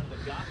today?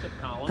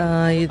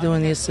 You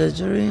doing your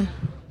surgery?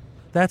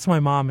 That's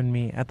my mom and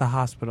me at the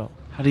hospital.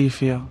 How do you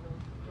feel?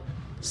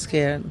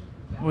 Scared.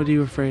 What are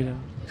you afraid of?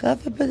 God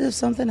forbid if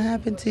something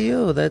happened to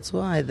you. That's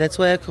why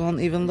I couldn't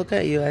even look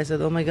at you. I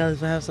said, oh my God,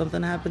 if I have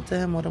something happen to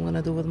him, what am I going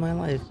to do with my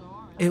life?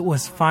 It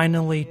was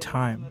finally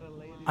time.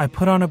 I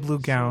put on a blue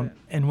gown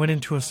and went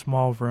into a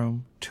small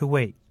room to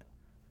wait.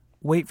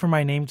 Wait for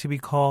my name to be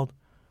called.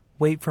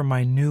 Wait for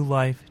my new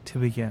life to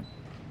begin.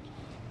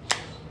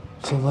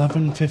 It's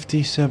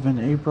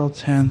 11:57, April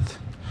 10th,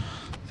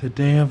 the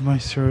day of my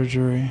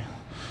surgery.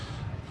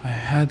 I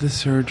had the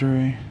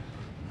surgery.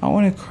 I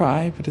want to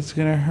cry, but it's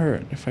going to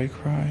hurt if I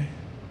cry.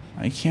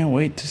 I can't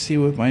wait to see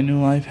what my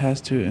new life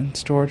has in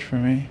store for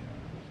me.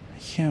 I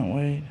can't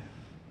wait.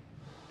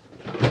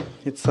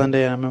 It's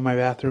Sunday and I'm in my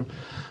bathroom.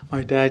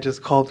 My dad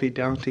just called me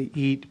down to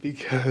eat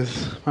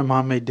because my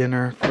mom made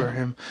dinner for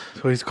him.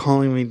 So he's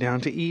calling me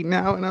down to eat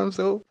now, and I'm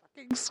so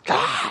fucking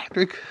scared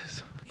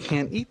because I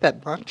can't eat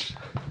that much.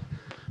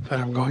 But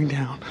I'm going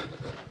down.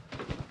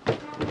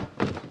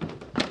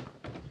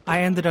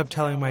 I ended up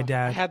telling my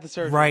dad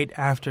right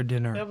after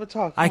dinner. Have a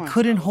talk. I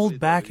couldn't hold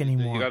back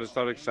anymore. You got to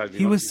start exciting.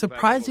 He was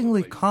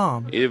surprisingly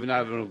calm. Even if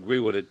I don't agree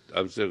with it,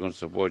 I'm still going to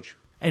support you.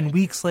 And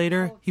weeks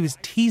later, he was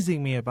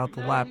teasing me about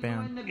the lap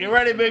band. You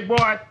ready, big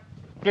boy?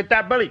 Get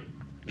that belly.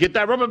 Get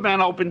that rubber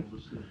band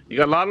open. You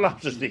got a lot of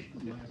electricity.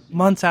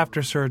 Months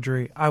after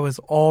surgery, I was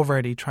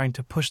already trying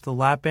to push the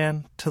lap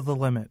band to the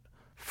limit.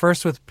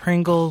 First with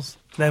Pringles,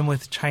 then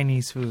with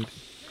Chinese food.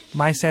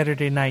 My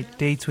Saturday night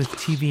dates with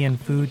TV and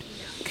food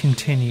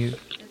continued.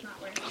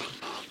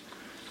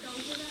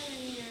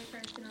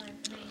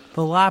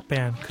 The lap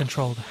band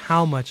controlled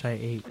how much I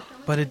ate,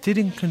 but it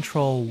didn't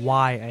control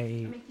why I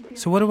ate.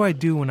 So what do I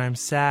do when I'm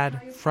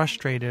sad,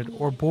 frustrated,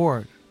 or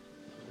bored?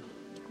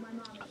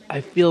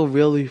 I feel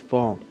really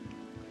full.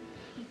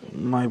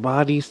 My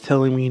body's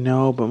telling me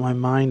no, but my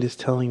mind is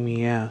telling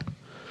me yeah.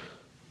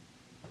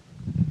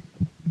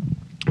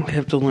 I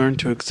have to learn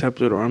to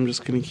accept it, or I'm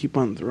just going to keep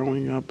on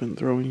throwing up and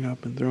throwing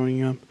up and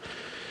throwing up.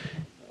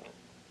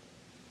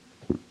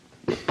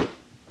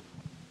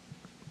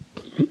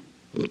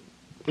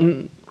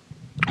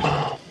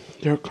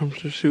 There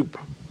comes the soup.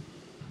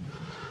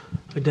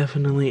 I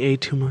definitely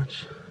ate too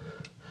much.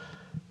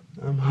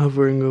 I'm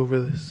hovering over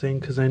this thing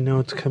because I know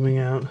it's coming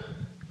out.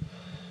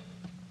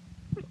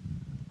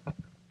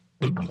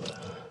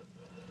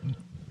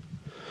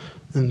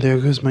 And there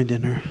goes my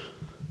dinner.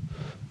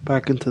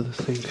 Back into the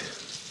sink.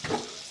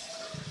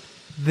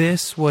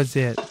 This was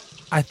it.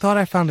 I thought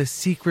I found a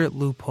secret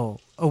loophole,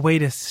 a way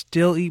to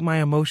still eat my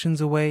emotions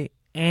away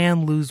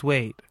and lose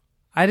weight.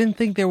 I didn't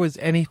think there was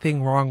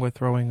anything wrong with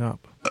throwing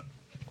up.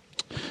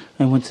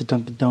 I went to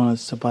Dunkin'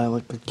 Donuts to buy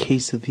like a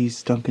case of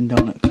these Dunkin'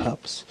 Donut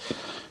cups.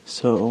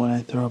 So when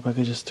I throw up, I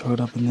could just throw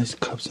it up in these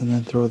cups and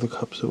then throw the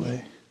cups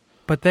away.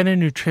 But then a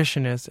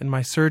nutritionist in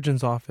my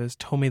surgeon's office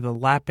told me the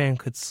lap band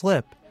could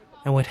slip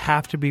and would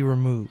have to be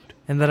removed,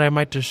 and that I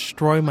might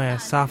destroy my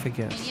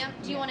esophagus.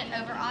 Do you want it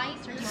over ice?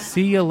 Or do you want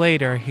See you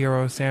later,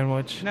 hero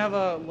sandwich.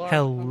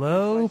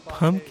 Hello,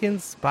 pumpkin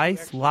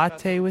spice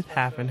latte with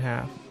half and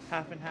half.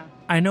 Half and half.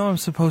 I know I'm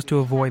supposed to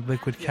avoid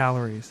liquid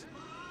calories,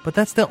 but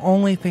that's the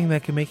only thing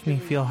that can make me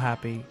feel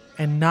happy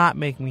and not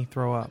make me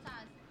throw up.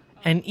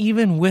 And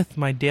even with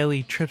my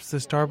daily trips to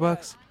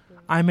Starbucks,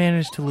 I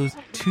managed to lose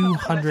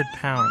 200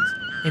 pounds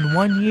in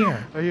 1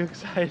 year. Are you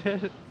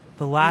excited?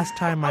 The last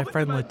time my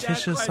friend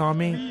Letitia saw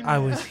me, I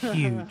was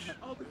huge.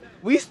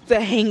 We used to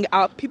hang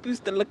out. People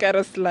used to look at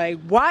us like,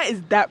 why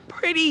is that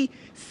pretty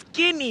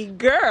skinny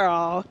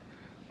girl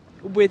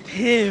with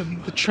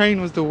him? The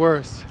train was the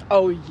worst.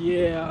 Oh,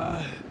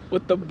 yeah.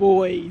 With the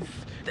boys.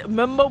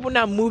 Remember when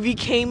that movie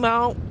came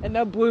out and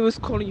that boy was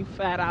calling you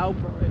Fat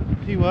Albert?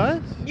 He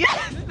was?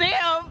 Yes,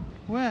 Sam.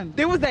 When?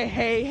 There was a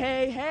hey,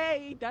 hey,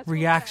 hey. That's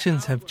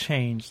Reactions have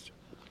changed.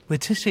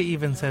 Letitia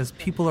even says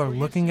people are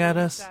looking at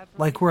us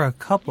like we're a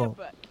couple.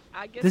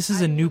 This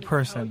is a new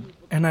person,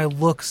 and I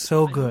look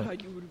so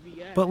good.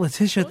 But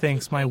Letitia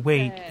thinks my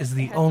weight is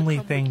the only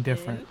thing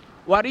different.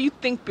 Why do you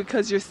think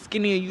because you're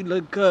skinnier you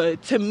look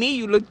good? To me,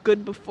 you looked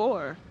good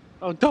before.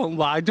 Oh, don't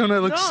lie. Don't I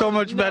look so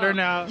much better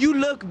now? You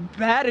look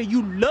better.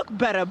 You look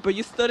better, but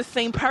you're still the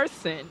same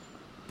person.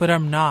 But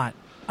I'm not.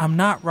 I'm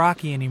not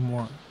Rocky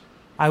anymore.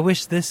 I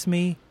wish this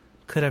me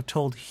could have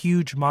told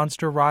huge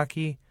monster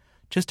Rocky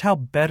just how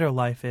better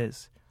life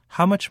is,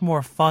 how much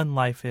more fun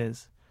life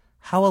is,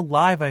 how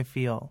alive I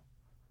feel.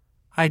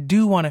 I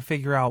do want to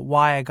figure out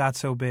why I got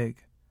so big,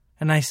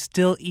 and I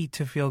still eat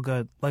to feel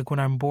good, like when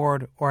I'm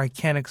bored or I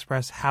can't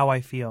express how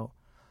I feel.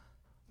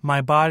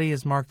 My body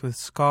is marked with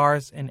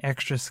scars and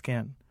extra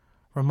skin,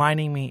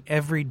 reminding me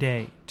every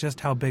day just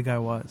how big I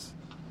was.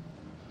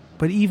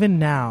 But even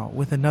now,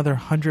 with another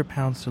 100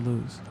 pounds to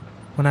lose,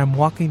 when I'm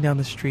walking down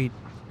the street,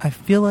 I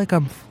feel like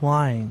I'm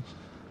flying,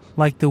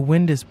 like the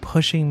wind is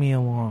pushing me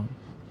along.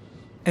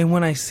 And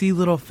when I see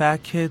little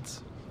fat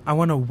kids, I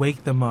want to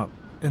wake them up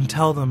and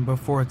tell them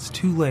before it's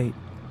too late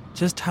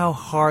just how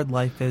hard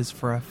life is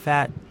for a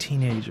fat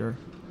teenager,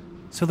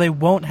 so they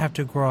won't have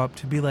to grow up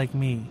to be like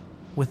me,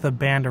 with a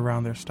band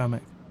around their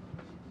stomach.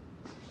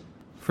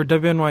 For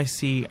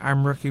WNYC,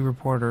 I'm rookie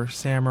reporter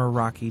Samer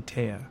Rocky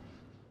Taya.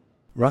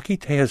 Rocky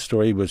Taya's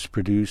story was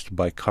produced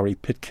by Kari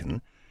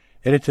Pitkin,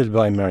 edited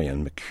by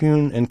Marianne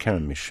McCune and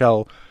Karen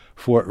Michelle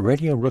for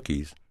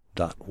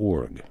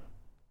RadioRookies.org.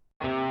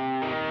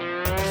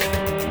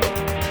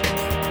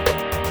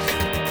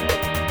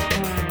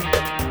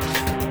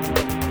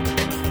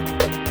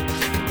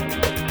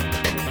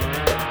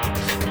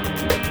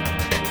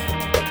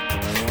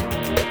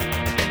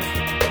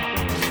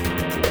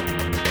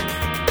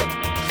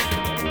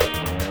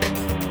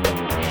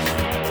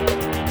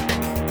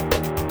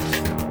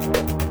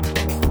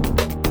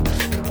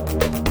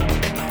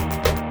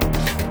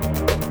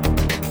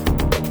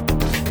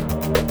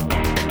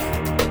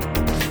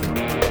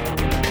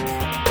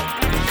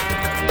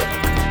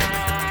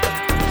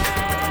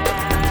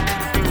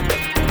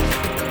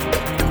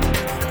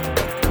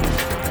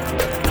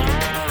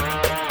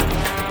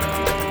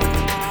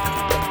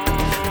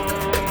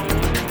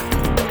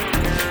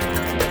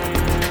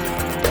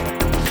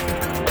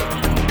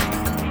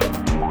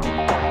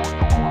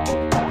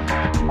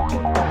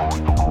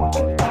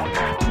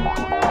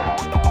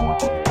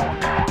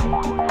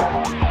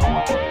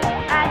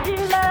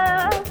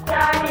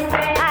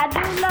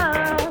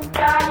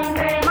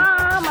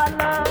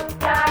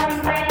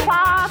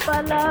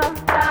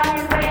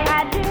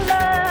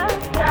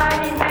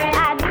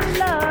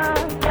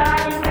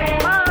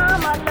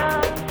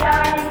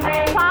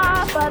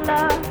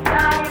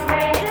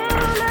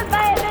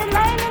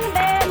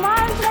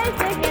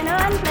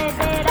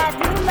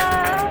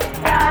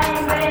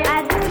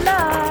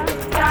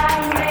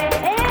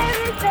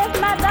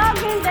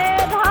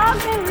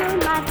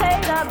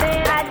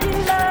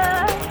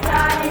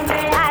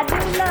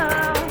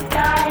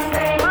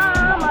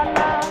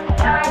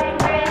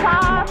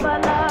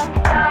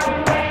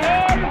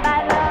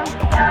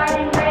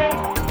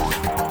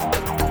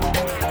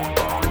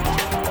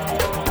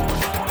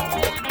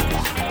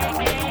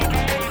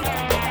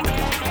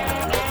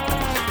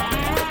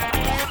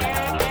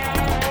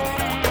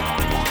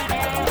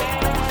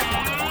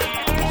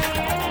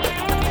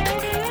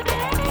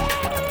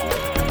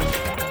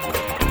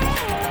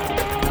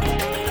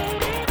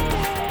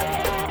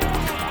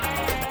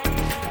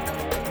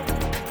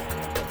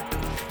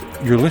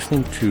 You're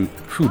listening to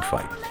Food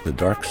Fight, The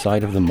Dark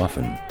Side of the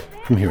Muffin,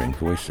 from Hearing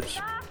Voices.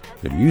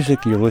 The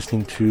music you're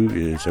listening to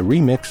is a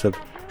remix of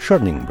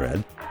Shortening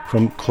Bread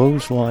from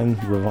Clothesline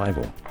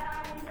Revival.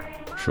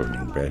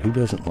 Shortening bread, who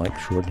doesn't like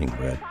shortening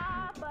bread?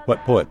 What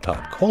poet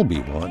Todd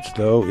Colby wants,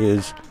 though,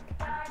 is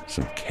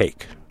some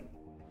cake.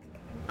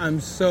 I'm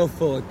so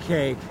full of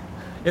cake.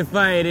 If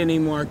I ate any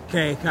more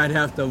cake, I'd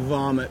have to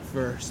vomit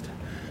first.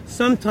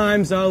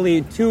 Sometimes I'll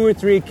eat 2 or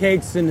 3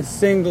 cakes in a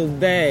single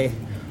day.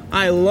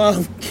 I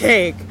love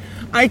cake.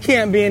 I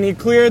can't be any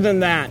clearer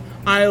than that.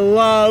 I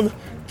love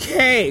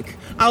cake.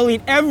 I'll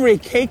eat every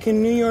cake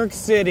in New York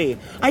City.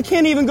 I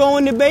can't even go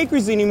into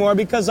bakeries anymore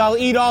because I'll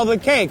eat all the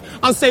cake.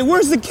 I'll say,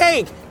 "Where's the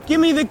cake?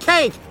 Give me the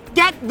cake.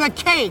 Get the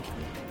cake."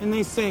 And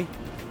they say,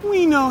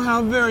 "We know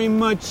how very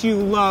much you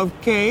love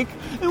cake,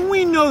 and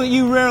we know that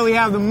you rarely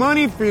have the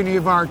money for any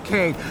of our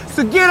cake.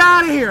 So get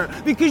out of here,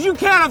 because you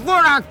can't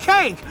afford our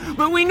cake.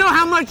 But we know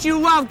how much you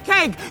love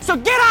cake, so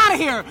get out of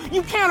here.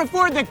 You can't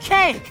afford the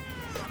cake."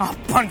 I'll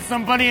punch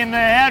somebody in the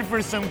head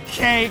for some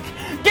cake.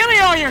 Give me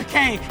all your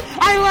cake.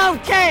 I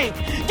love cake.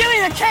 Give me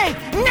the cake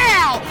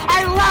now.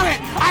 I love it.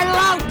 I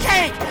love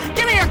cake.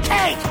 Give me your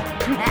cake.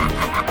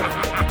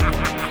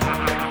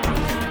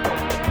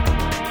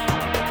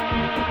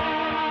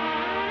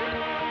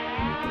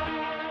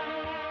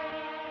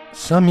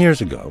 Some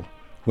years ago,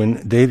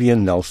 when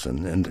Davian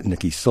Nelson and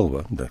Nikki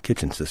Silva, the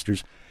Kitchen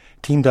Sisters,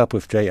 teamed up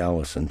with Jay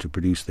Allison to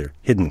produce their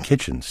Hidden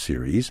Kitchen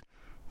series,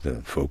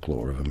 the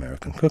folklore of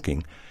American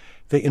cooking,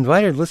 they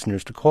invited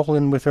listeners to call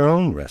in with their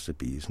own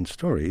recipes and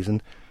stories,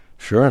 and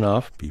sure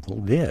enough, people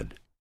did.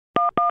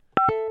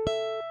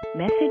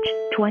 Message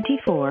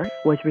 24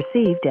 was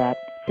received at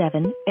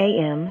 7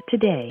 a.m.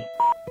 today.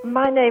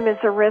 My name is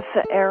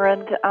Arissa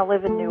Arend. I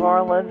live in New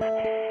Orleans.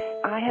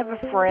 I have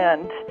a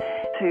friend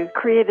who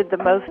created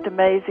the most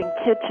amazing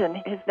kitchen.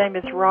 His name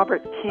is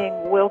Robert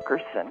King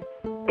Wilkerson.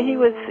 He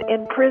was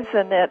in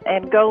prison at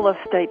Angola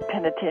State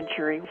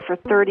Penitentiary for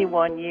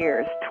 31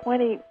 years.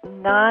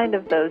 29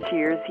 of those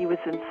years he was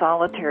in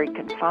solitary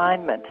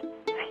confinement.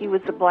 He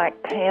was a Black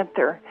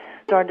Panther,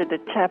 started a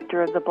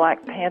chapter of the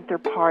Black Panther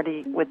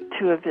Party with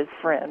 2 of his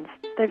friends.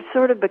 They've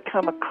sort of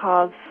become a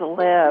cause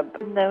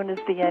célèbre known as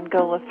the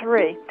Angola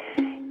Three.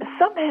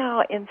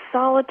 Somehow, in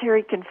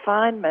solitary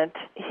confinement,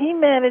 he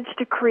managed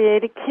to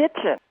create a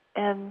kitchen,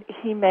 and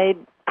he made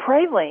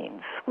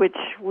pralines, which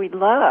we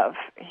love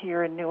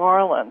here in New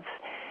Orleans.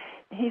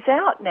 He's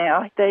out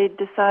now. They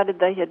decided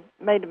they had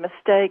made a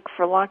mistake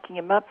for locking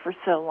him up for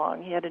so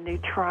long. He had a new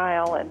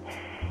trial, and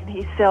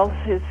he sells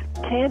his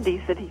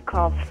candies that he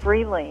calls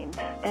freelines,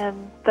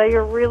 and they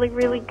are really,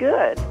 really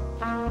good.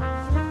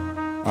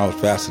 I was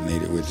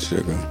fascinated with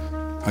sugar.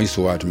 I used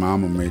to watch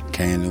Mama make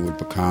candy with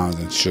pecans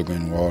and sugar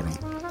and water.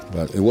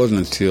 But it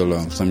wasn't until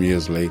some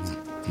years later,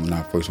 when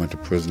I first went to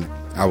prison,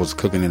 I was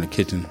cooking in the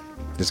kitchen.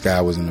 This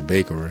guy was in the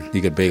bakery. He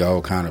could bake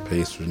all kind of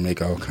pastries,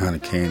 make all kind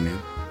of candy.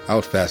 I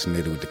was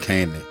fascinated with the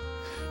candy.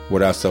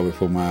 What I saw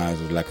before my eyes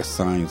was like a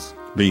science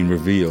being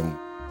revealed.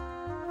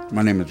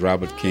 My name is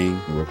Robert King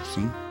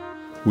Wilkerson.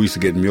 We used to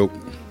get milk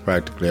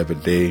practically every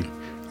day,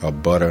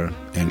 butter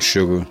and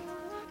sugar.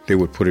 They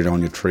would put it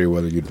on your tray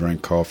whether you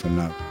drank coffee or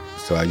not.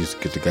 So I used to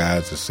get the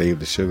guys to save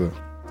the sugar.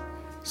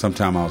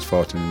 Sometime I was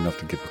fortunate enough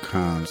to get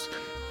pecans.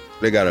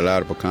 They got a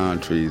lot of pecan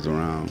trees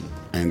around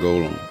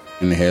Angola.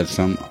 And they had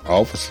some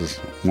officers,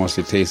 once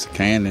they tasted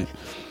candy,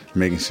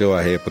 making sure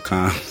I had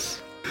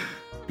pecans.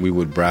 We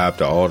would bribe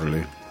the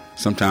orderly.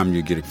 Sometimes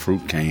you'd get a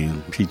fruit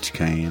can, peach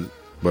can,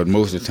 but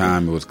most of the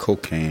time it was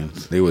Coke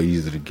cans. They were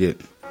easy to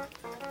get.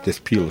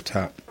 Just peel the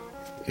top.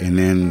 And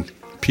then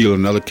peel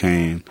another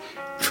can,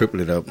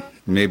 triple it up,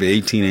 maybe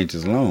 18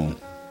 inches long,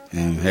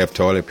 and have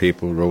toilet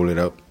paper, roll it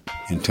up,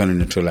 and turn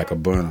it into like a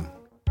burner.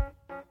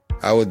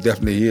 I was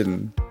definitely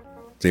hidden.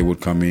 They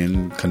would come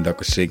in,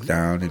 conduct a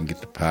shakedown, and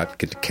get the pot,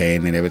 get the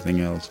can and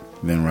everything else,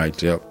 and then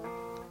write you up.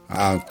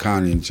 I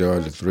kind of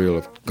enjoyed the thrill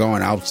of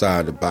going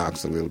outside the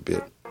box a little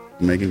bit,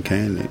 making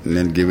candy, and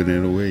then giving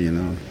it away, you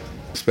know.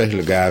 Especially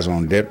the guys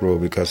on death row,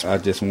 because I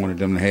just wanted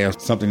them to have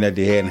something that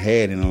they hadn't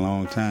had in a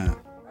long time.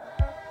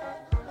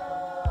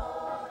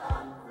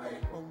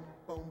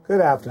 Good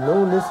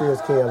afternoon, this is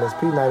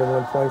KLSP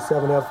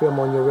 91.7 FM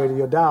on your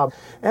radio dial,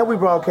 and we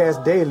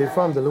broadcast daily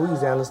from the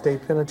Louisiana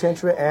State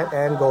Penitentiary at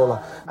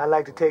Angola. I'd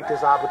like to take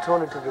this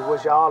opportunity to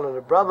wish all of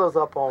the brothers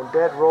up on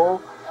death row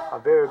a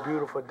very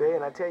beautiful day,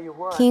 and I tell you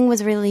what... King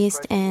was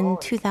released in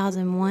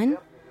 2001.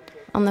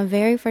 On the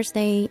very first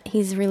day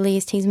he's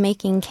released, he's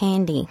making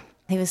candy.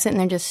 He was sitting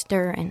there just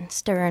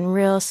stirring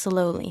real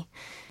slowly.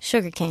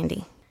 Sugar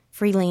candy.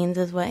 Freelines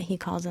is what he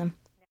calls them.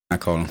 I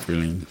call them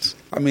freelines.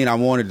 I mean, I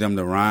wanted them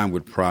to rhyme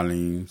with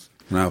pralines.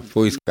 When I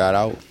first got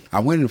out,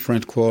 I went in the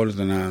French Quarters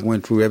and I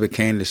went through every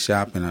candy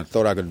shop, and I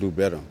thought I could do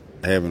better.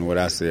 Having what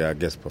I say, I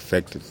guess,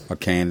 perfected a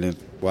candy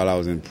while I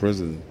was in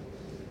prison.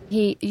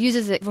 He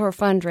uses it for a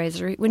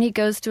fundraiser. When he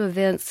goes to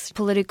events,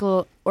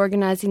 political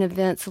organizing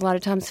events, a lot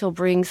of times he'll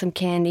bring some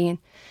candy.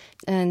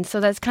 And so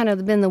that's kind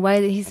of been the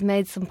way that he's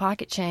made some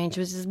pocket change,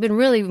 which has been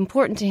really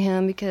important to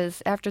him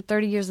because after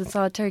 30 years in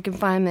solitary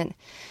confinement,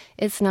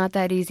 It's not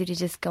that easy to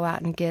just go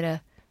out and get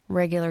a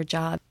regular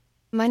job.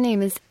 My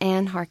name is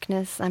Ann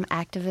Harkness. I'm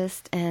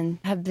activist and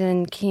have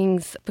been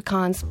King's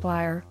pecan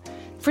supplier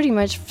pretty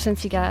much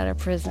since he got out of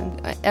prison.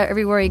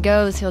 Everywhere he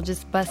goes, he'll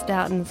just bust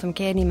out in some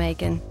candy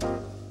making.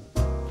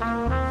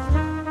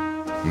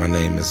 My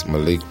name is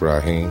Malik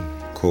Rahim,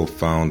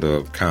 co-founder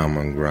of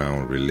Common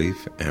Ground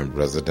Relief and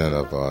resident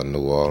of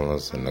New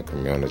Orleans in the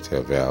community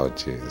of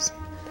Algiers.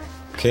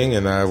 King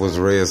and I was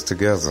raised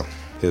together.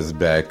 His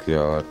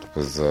backyard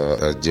was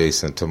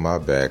adjacent to my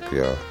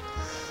backyard.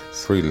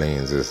 Free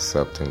liens is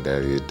something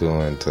that he's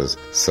doing to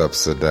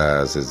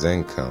subsidize his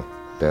income.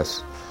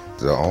 That's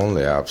the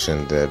only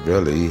option that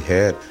really he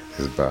had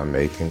is by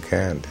making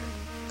candy.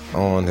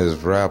 On his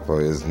wrapper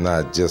is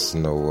not just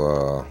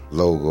no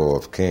logo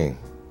of King.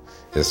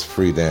 It's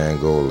Free to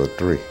Angola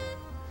 3,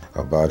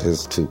 about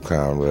his two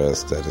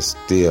comrades that is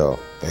still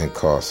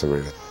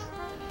incarcerated.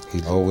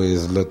 He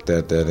always looked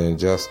at that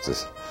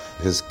injustice.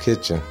 His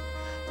kitchen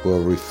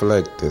will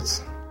reflect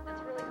this.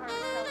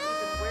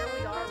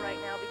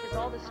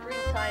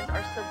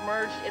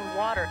 Submerged in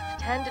water,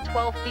 10 to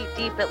 12 feet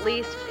deep at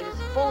least. It is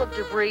full of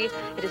debris.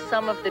 It is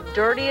some of the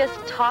dirtiest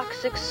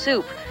toxic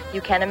soup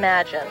you can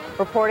imagine.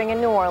 Reporting in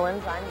New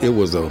Orleans, It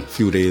was a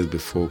few days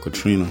before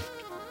Katrina.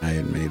 I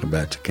had made a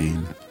batch of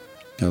candy.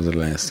 That was the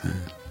last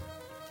time.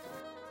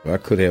 I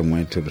could have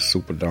went to the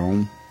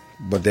Superdome,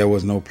 but there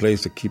was no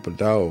place to keep a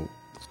dog.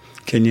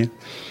 Kenya,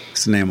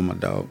 it's the name of my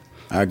dog.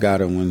 I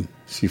got her when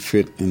she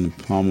fit in the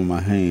palm of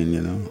my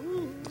hand,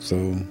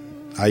 So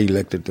I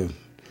elected to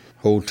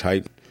hold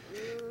tight.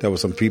 There were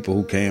some people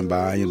who came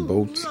by in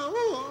boats.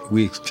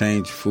 We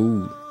exchanged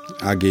food.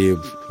 I gave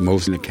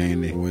most of the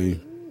candy away.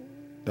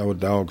 There were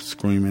dogs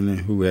screaming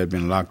who had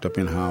been locked up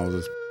in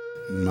houses.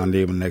 My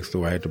neighbor next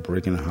door had to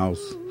break in the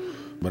house,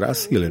 but I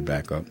sealed it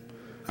back up.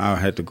 I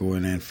had to go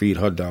in there and feed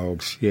her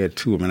dogs. She had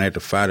two of them, and I had to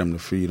fight them to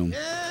feed them.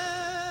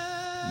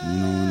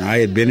 And I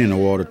had been in the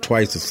water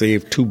twice to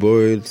save two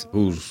birds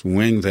whose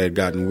wings had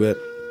gotten wet.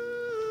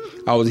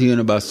 I was hearing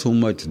about so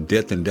much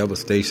death and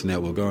devastation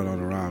that was going on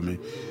around me.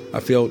 I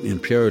felt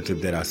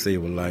imperative that I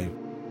save a life.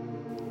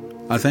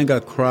 I think I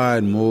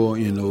cried more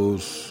in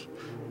those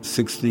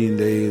 16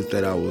 days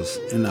that I was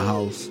in the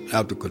house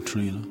after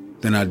Katrina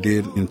than I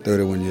did in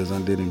 31 years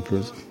I did in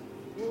prison.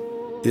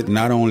 It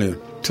not only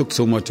took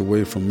so much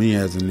away from me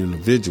as an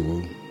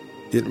individual,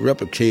 it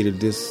replicated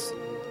this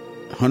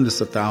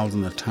hundreds of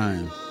thousands of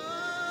times.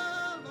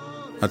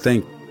 I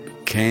think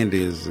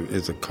candy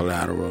is a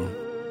collateral.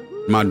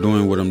 My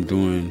doing what I'm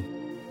doing,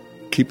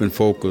 keeping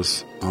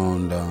focus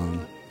on the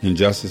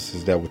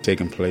injustices that were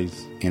taking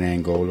place in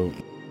Angola.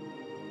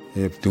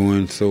 If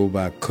doing so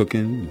by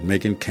cooking,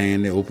 making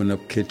candy, open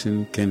up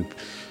kitchen, can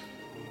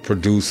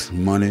produce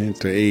money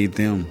to aid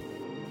them,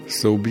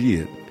 so be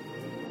it.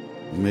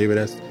 Maybe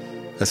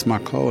that's my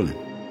calling.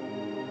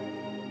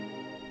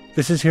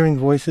 This is Hearing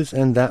Voices,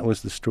 and that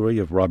was the story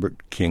of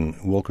Robert King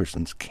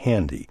Wilkerson's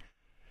Candy,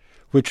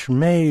 which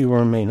may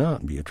or may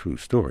not be a true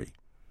story.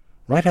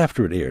 Right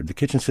after it aired, the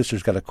Kitchen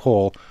Sisters got a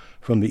call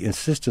from the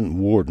assistant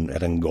warden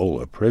at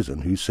Angola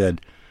prison who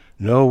said,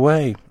 "No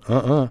way,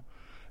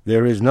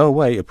 there is no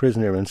way a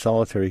prisoner in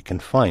solitary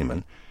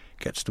confinement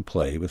gets to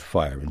play with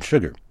fire and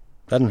sugar.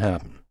 Doesn't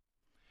happen."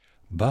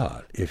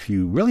 But if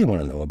you really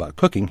want to know about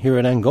cooking here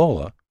in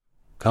Angola,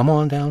 come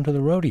on down to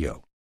the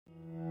rodeo.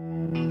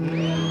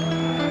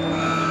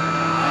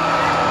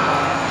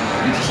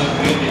 It's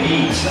something good to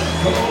eat,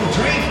 something cold to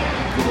drink.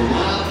 Go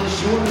live to the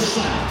shore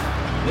south.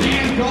 The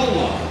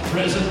Angola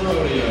Prison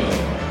Rodeo.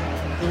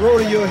 The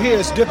rodeo here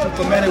is different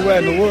from anywhere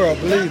in the world,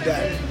 believe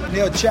that.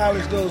 They'll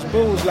challenge those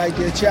bulls like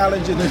they're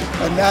challenging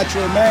a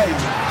natural man.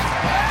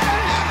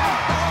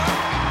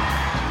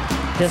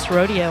 This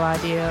rodeo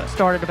idea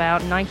started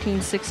about in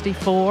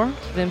 1964.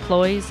 The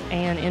employees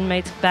and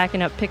inmates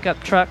backing up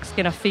pickup trucks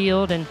in a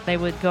field, and they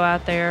would go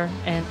out there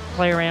and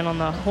play around on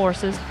the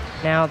horses.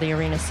 Now the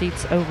arena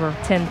seats over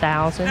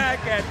 10,000.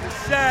 Snack at the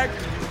shack.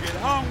 When you get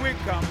hungry,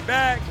 come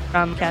back.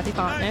 I'm Kathy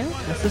Fontenot,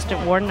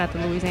 assistant warden at the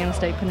Louisiana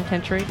State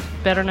Penitentiary,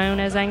 better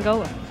known as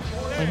Angola.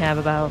 We have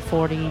about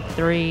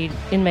 43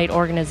 inmate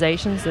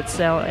organizations that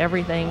sell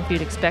everything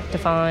you'd expect to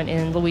find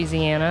in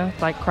Louisiana,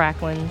 like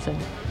cracklings and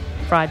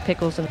fried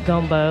pickles and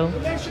gumbo.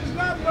 The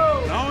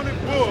only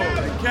bull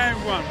that can't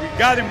run, we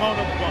got him on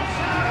the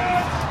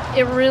bus.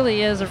 It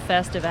really is a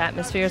festive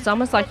atmosphere. It's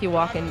almost like you're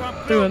walking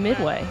through a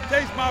midway.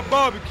 Taste my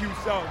barbecue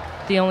sauce.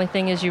 The only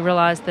thing is you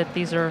realize that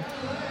these are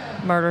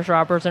murderers,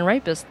 robbers, and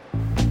rapists.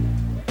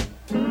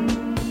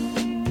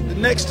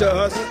 Next to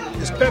us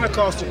is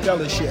Pentecostal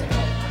Fellowship,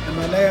 and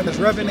my name is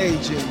Reverend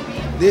A.J.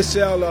 They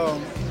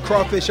sell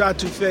crawfish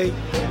etouffee,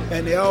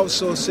 and they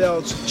also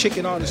sell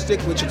chicken on a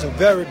stick, which is a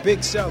very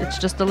big seller. It's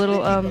just a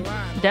little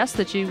desk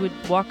that you would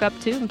walk up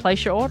to and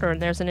place your order, and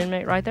there's an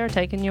inmate right there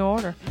taking your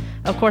order.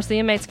 Of course, the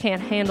inmates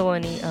can't handle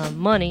any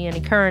money, any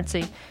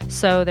currency,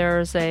 so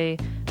there's a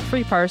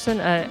free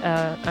person,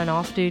 an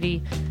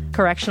off-duty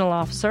correctional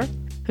officer,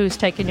 who's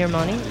taking your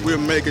money. We're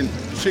making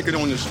chicken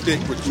on the stick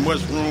with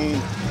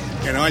mushroom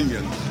and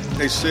onions.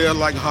 They sell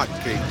like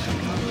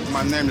hotcakes.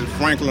 My name is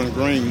Franklin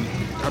Green.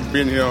 I've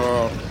been here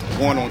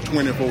going on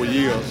 24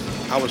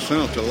 years. I was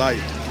sentenced to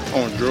life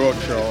on drug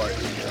charge.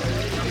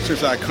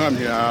 Since I come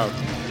here, I've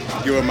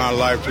given my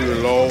life to the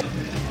Lord.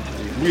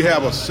 We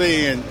have a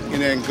saying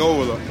in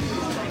Angola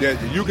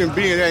that you can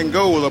be in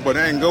Angola, but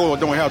Angola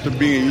don't have to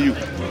be in you.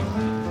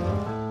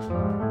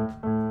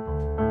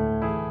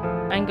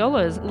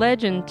 Angola is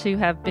legend to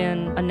have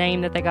been a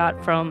name that they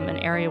got from an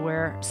area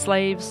where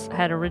slaves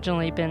had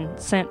originally been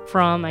sent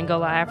from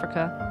Angola,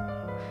 Africa.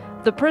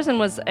 The prison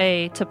was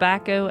a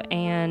tobacco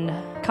and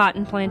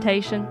cotton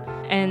plantation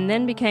and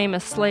then became a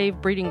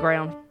slave breeding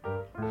ground.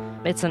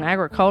 It's an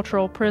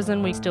agricultural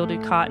prison. We still do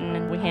cotton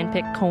and we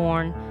handpick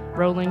corn,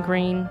 rolling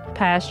green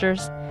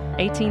pastures.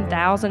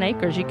 18,000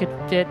 acres. You could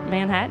fit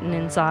Manhattan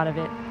inside of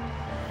it.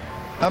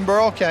 I'm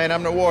Burl Kane.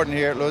 I'm the warden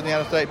here at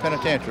Louisiana State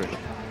Penitentiary.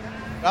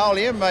 All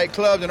the inmate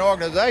clubs and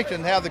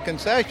organizations have the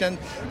concessions: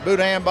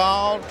 boudin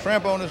ball,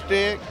 shrimp on the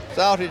stick,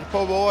 sausage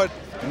po' boy,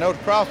 and those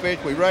crawfish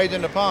we raise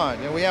in the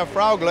pond. And we have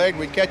frog legs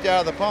we catch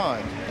out of the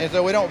pond. And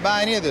so we don't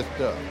buy any of this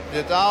stuff.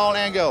 It's all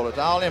Angola. It's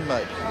all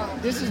inmates.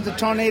 This is the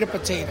tornado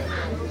potato.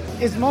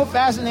 It's more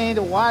fascinating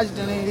to watch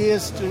than it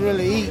is to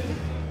really eat.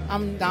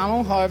 I'm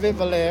Donald Harvey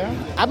Valera.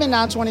 I've been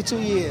down 22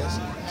 years,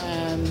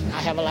 and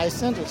I have a life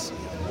sentence.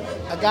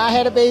 A guy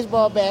had a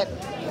baseball bat,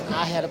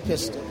 I had a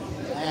pistol.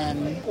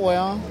 And,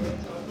 well,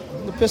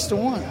 the pistol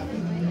won.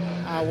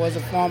 I was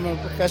a former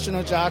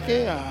professional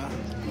jockey.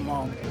 I'm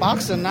a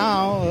boxer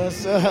now,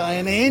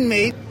 an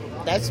inmate.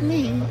 That's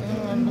me.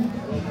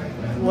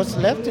 What's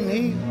left of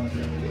me.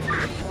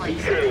 My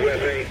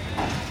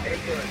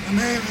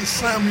name is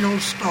Samuel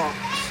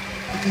Starks.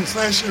 The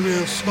concession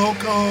is snow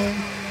cone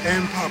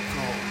and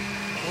popcorn.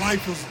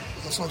 Lifers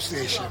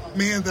Association,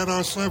 men that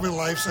are serving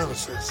life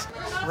sentences.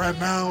 Right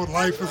now,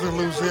 lifers in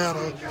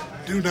Louisiana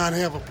do not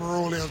have a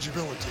parole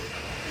eligibility.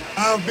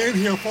 I've been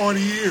here 40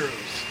 years.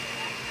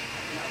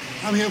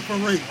 I'm here for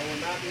rape.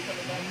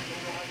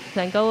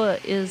 Angola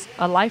is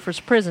a lifer's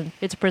prison.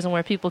 It's a prison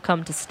where people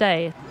come to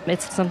stay.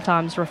 It's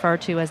sometimes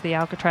referred to as the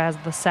Alcatraz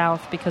of the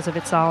South because of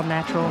its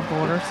all-natural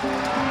borders.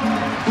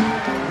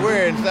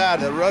 We're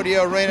inside the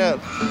rodeo arena.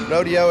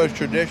 Rodeo is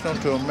traditional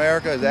to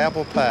America as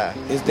apple pie.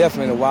 It's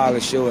definitely the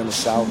wildest show in the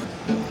South.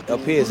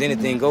 Up here,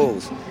 anything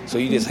goes. So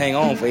you just hang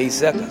on for 8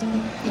 seconds.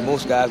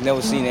 Most guys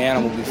never seen an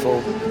animal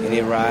before, and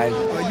they ride.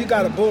 You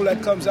got a bull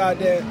that comes out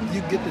there,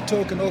 you get the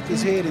token off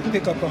his head and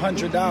pick up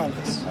 $100.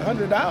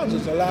 $100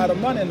 is a lot of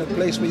money in a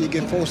place where you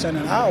get 4 cents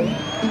an hour.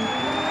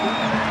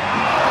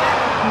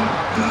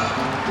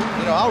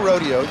 You know, all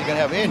rodeos, you can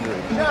have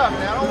injuries. Yeah,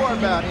 now don't worry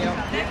about him.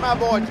 He's my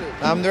boy, too.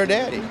 I'm their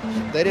daddy.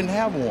 They didn't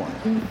have one,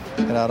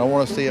 and I don't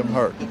want to see them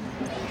hurt.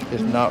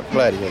 It's not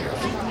gladiators.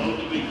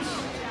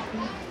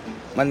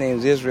 My name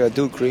is Israel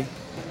Ducree.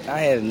 I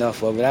had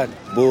enough of it.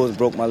 Bulls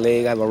broke my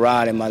leg. I have a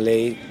rod in my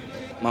leg.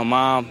 My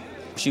mom,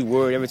 she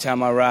worried every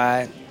time I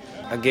ride.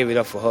 I gave it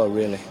up for her,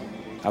 really.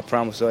 I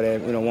promised her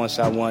that, once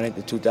I won it,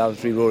 the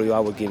 2003 rodeo, I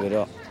would give it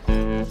up.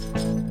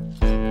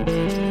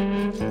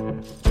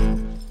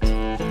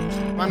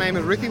 My name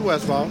is Ricky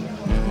Westfall,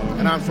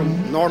 and I'm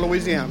from North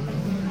Louisiana.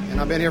 And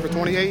I've been here for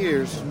 28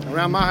 years.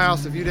 Around my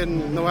house, if you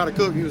didn't know how to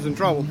cook, you was in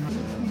trouble.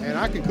 And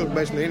I can cook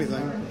basically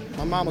anything.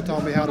 My mama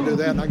taught me how to do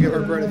that, and I give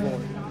her credit for it.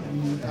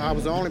 I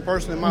was the only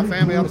person in my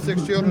family out of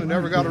 6 children that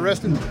never got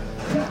arrested.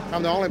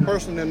 I'm the only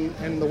person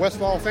in the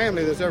Westfall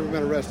family that's ever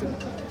been arrested.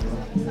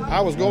 I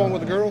was going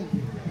with a girl,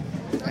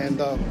 and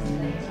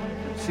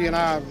she and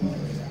I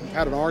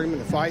had an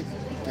argument, a fight,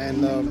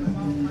 and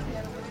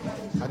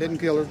I didn't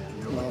kill her,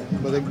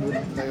 but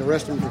they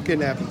arrested me for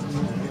kidnapping.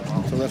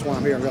 So that's why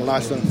I'm here. I got a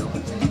license.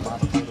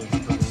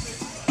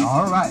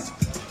 All right.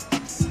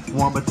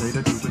 1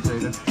 potato, 2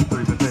 potatoes,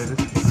 3 potatoes,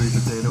 3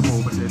 potatoes,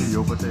 4 potatoes,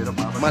 your potato,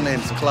 5 My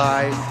name's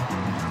Clyde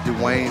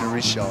Dwayne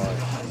Richard.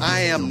 I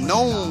am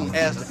known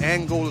as the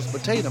Angola's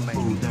potato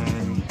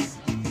man.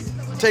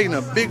 Taking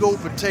a big old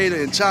potato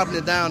and chopping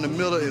it down the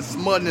middle and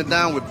smudding it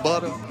down with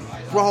butter,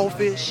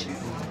 crawfish,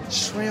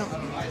 shrimp,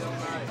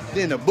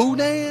 then the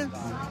boudin.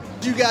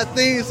 You got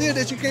things here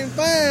that you can't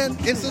find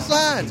in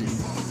society.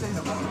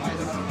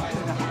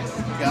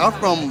 Yeah, I'm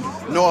from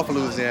North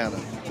Louisiana.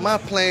 My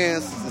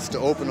plans is to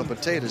open a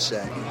potato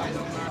shack.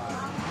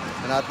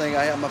 And I think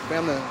I have my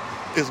family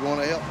is going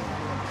to help.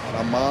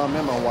 My mom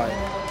and my wife.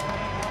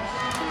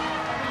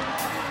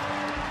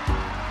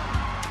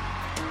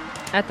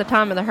 At the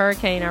time of the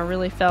hurricane, I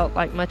really felt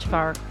like much of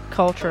our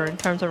culture in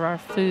terms of our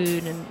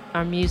food and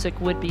our music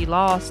would be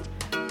lost,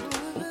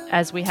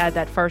 as we had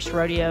that first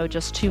rodeo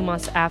just 2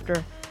 months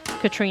after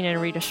Katrina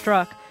and Rita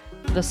struck.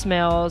 The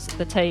smells,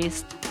 the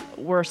taste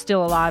were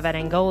still alive at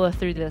Angola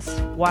through this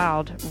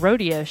wild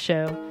rodeo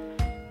show.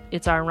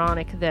 It's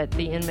ironic that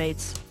the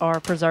inmates are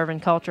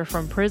preserving culture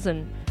from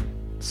prison.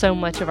 So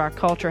much of our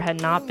culture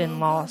had not been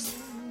lost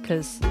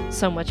because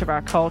so much of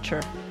our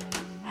culture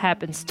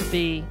happens to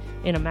be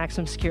in a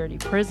maximum security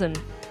prison.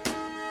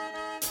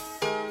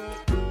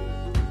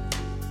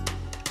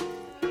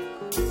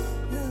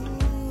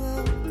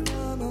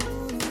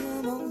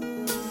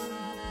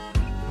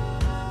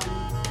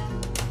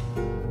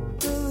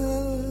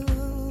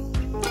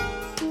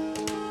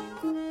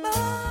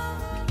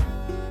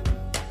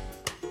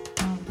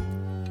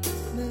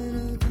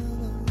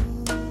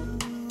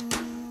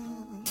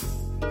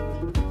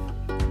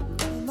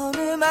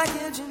 my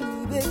kitchen,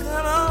 baby,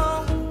 come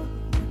on.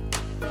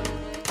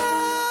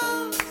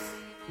 Oh.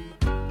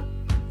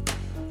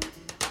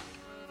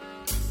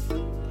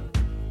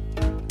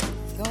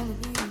 It's gonna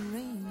be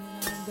raining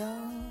at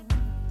dawn.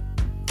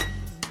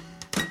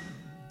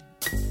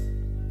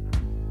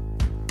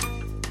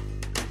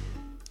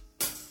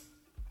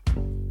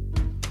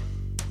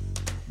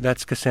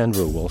 That's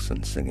Cassandra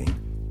Wilson singing.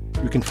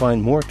 You can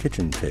find more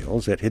kitchen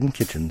tales at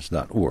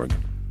hiddenkitchens.org.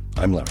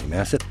 I'm Larry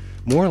Massett.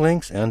 More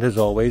links and, as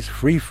always,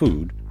 free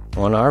food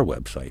on our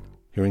website,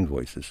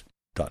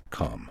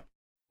 hearingvoices.com.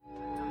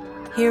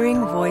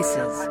 Hearing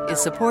Voices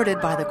is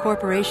supported by the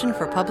Corporation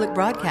for Public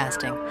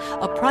Broadcasting,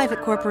 a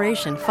private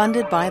corporation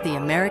funded by the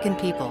American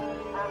people,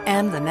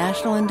 and the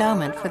National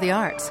Endowment for the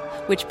Arts,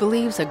 which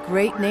believes a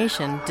great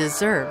nation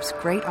deserves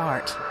great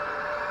art.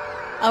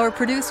 Our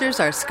producers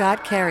are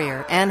Scott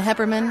Carrier, Ann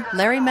Hepperman,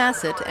 Larry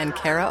Massett, and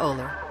Kara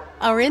Oler.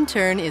 Our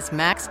intern is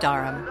Max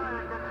Darham.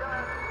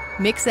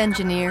 Mix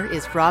engineer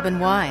is Robin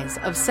Wise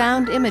of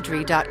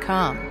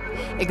soundimagery.com.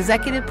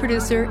 Executive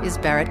producer is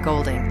Barrett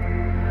Golding.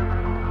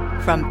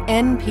 From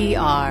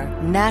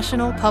NPR,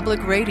 National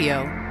Public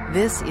Radio,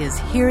 this is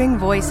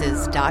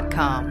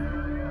hearingvoices.com.